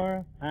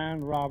Lamour,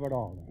 and Robert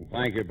Alden.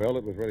 Thank you, Bill.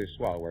 It was really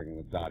swell working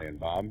with Dottie and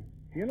Bob.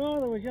 You know,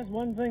 there was just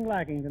one thing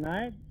lacking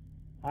tonight.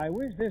 I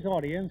wish this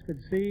audience could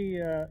see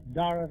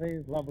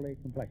Dorothy's lovely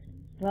complexion.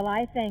 Well,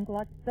 I thank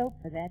Lux Soap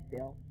for that,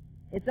 Bill.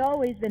 It's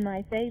always been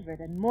my favorite,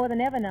 and more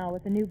than ever now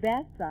with the new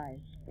bath size.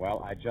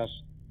 Well, I just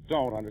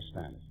don't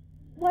understand it.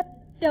 What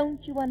don't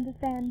you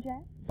understand,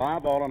 Jack?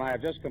 Bob, Alden, and I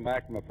have just come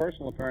back from a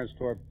personal appearance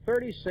tour of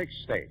 36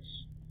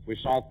 states. We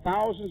saw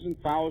thousands and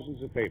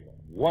thousands of people.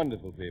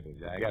 Wonderful people,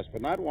 Jack. Yes,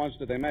 but not once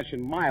did they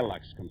mention my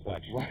Lux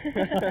complexion.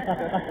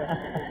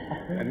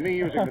 And me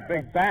using the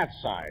big bath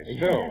size,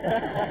 too.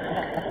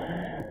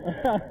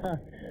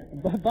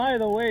 But by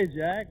the way,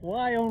 Jack,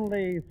 why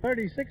only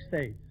 36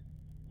 states?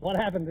 What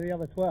happened to the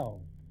other 12?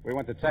 We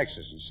went to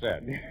Texas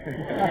instead.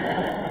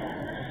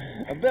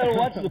 Bill,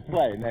 what's the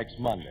play next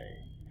Monday?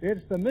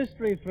 It's the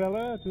mystery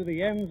thriller To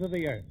the Ends of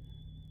the Earth.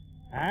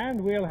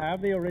 And we'll have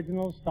the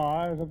original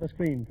stars of the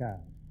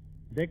screencast,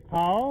 Dick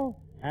Powell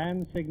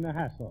and Signa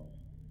Hassel.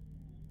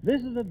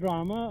 This is a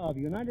drama of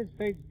United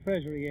States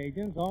Treasury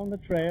agents on the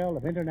trail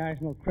of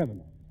international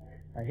criminals.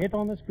 A hit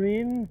on the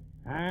screen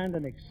and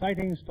an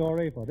exciting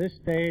story for this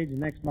stage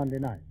next Monday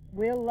night.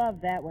 We'll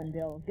love that one,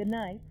 Bill. Good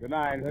night. Good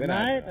night. Good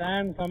night,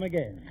 and come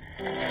again.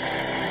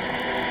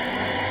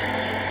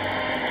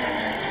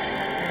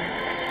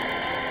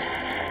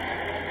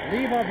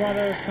 Lever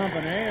Brothers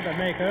Company, the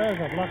makers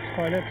of Lux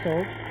Toilet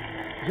Soap,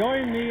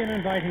 join me in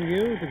inviting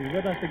you to be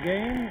with us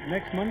again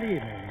next Monday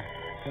evening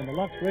when the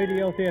Lux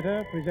Radio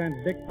Theater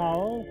presents Dick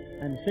Powell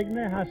and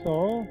Signa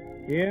Hassel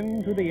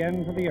in To the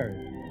Ends of the Earth.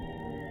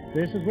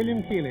 This is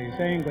William Keeley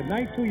saying good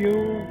night to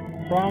you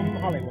from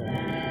Hollywood.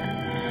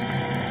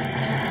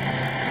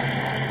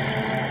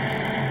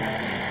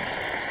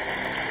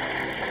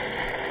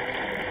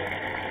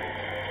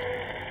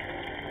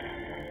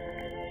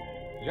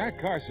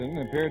 Jack Carson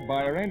appeared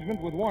by arrangement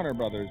with Warner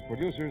Brothers,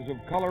 producers of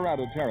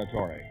Colorado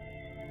Territory.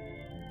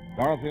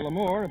 Dorothy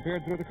Lamour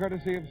appeared through the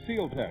courtesy of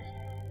Seal Test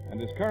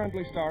and is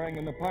currently starring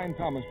in the Pine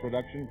Thomas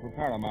production for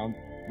Paramount,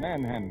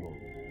 Manhandled.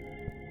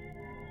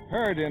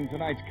 Heard in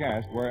tonight's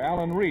cast were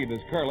Alan Reed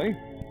as Curly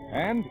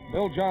and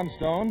Bill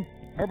Johnstone,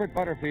 Herbert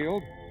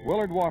Butterfield,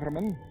 Willard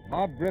Waterman,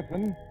 Bob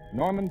Griffin,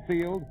 Norman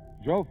Field,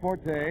 Joe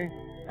Forte,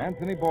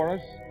 Anthony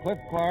Boris, Cliff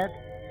Clark,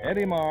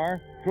 Eddie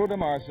Marr, Truda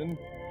Marson,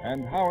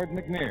 and Howard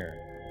McNear.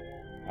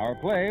 Our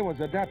play was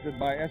adapted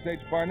by S.H.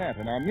 Barnett,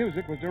 and our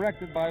music was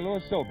directed by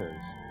Louis Silvers.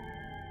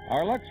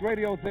 Our Lux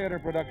Radio Theater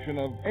production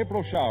of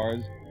April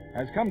Showers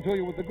has come to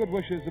you with the good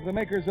wishes of the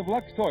makers of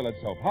Lux Toilet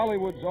Soap,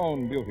 Hollywood's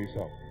own beauty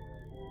soap.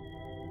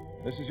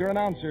 This is your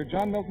announcer,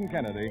 John Milton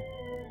Kennedy,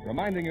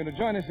 reminding you to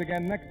join us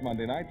again next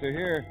Monday night to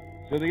hear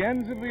To the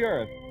Ends of the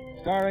Earth,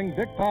 starring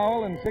Dick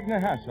Powell and Signa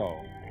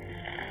Hassel.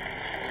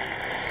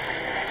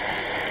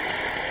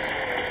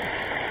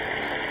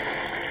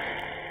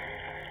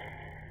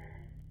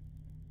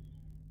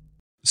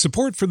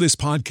 Support for this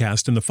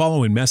podcast and the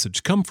following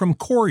message come from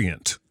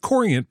Corient.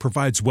 Corient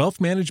provides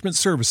wealth management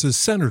services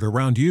centered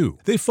around you.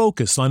 They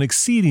focus on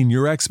exceeding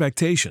your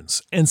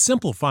expectations and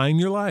simplifying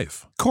your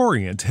life.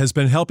 Corient has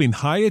been helping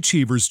high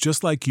achievers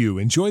just like you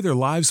enjoy their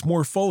lives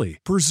more fully,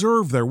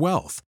 preserve their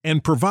wealth,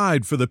 and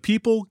provide for the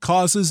people,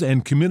 causes,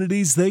 and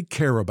communities they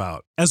care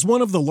about. As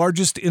one of the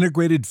largest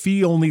integrated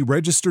fee-only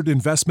registered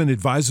investment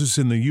advisors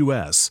in the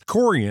U.S.,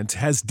 Corient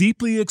has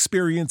deeply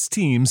experienced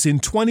teams in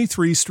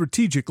 23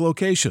 strategic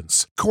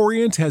locations.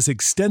 Corient has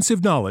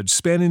extensive knowledge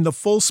spanning the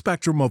full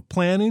spectrum of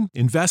planning,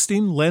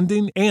 investing,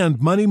 lending, and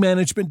money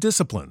management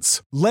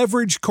disciplines.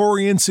 Leverage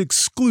Corient's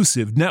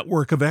exclusive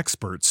network of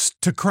experts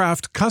to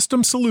craft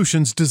custom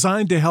solutions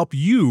designed to help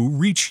you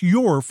reach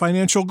your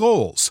financial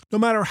goals, no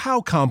matter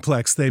how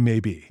complex they may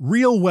be.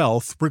 Real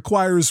wealth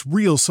requires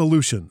real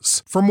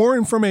solutions. For more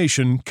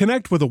information,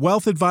 connect with a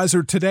wealth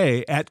advisor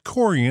today at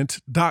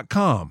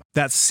Corient.com.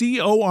 That's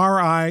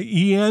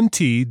Corient.com.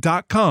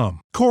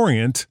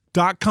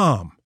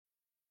 Corient.com.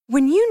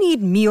 When you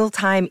need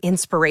mealtime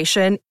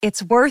inspiration,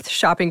 it's worth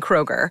shopping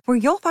Kroger, where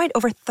you'll find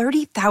over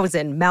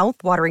 30,000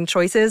 mouth-watering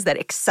choices that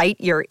excite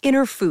your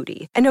inner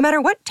foodie. And no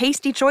matter what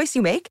tasty choice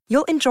you make,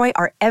 you'll enjoy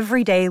our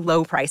everyday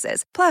low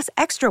prices, plus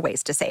extra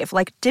ways to save,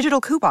 like digital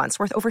coupons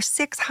worth over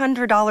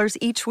 $600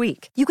 each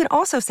week. You can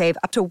also save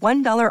up to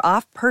 $1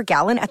 off per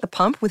gallon at the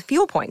pump with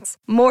fuel points.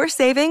 More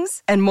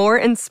savings and more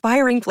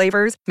inspiring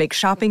flavors make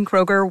shopping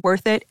Kroger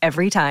worth it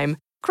every time.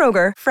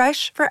 Kroger,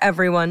 fresh for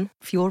everyone.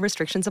 Fuel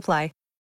restrictions apply.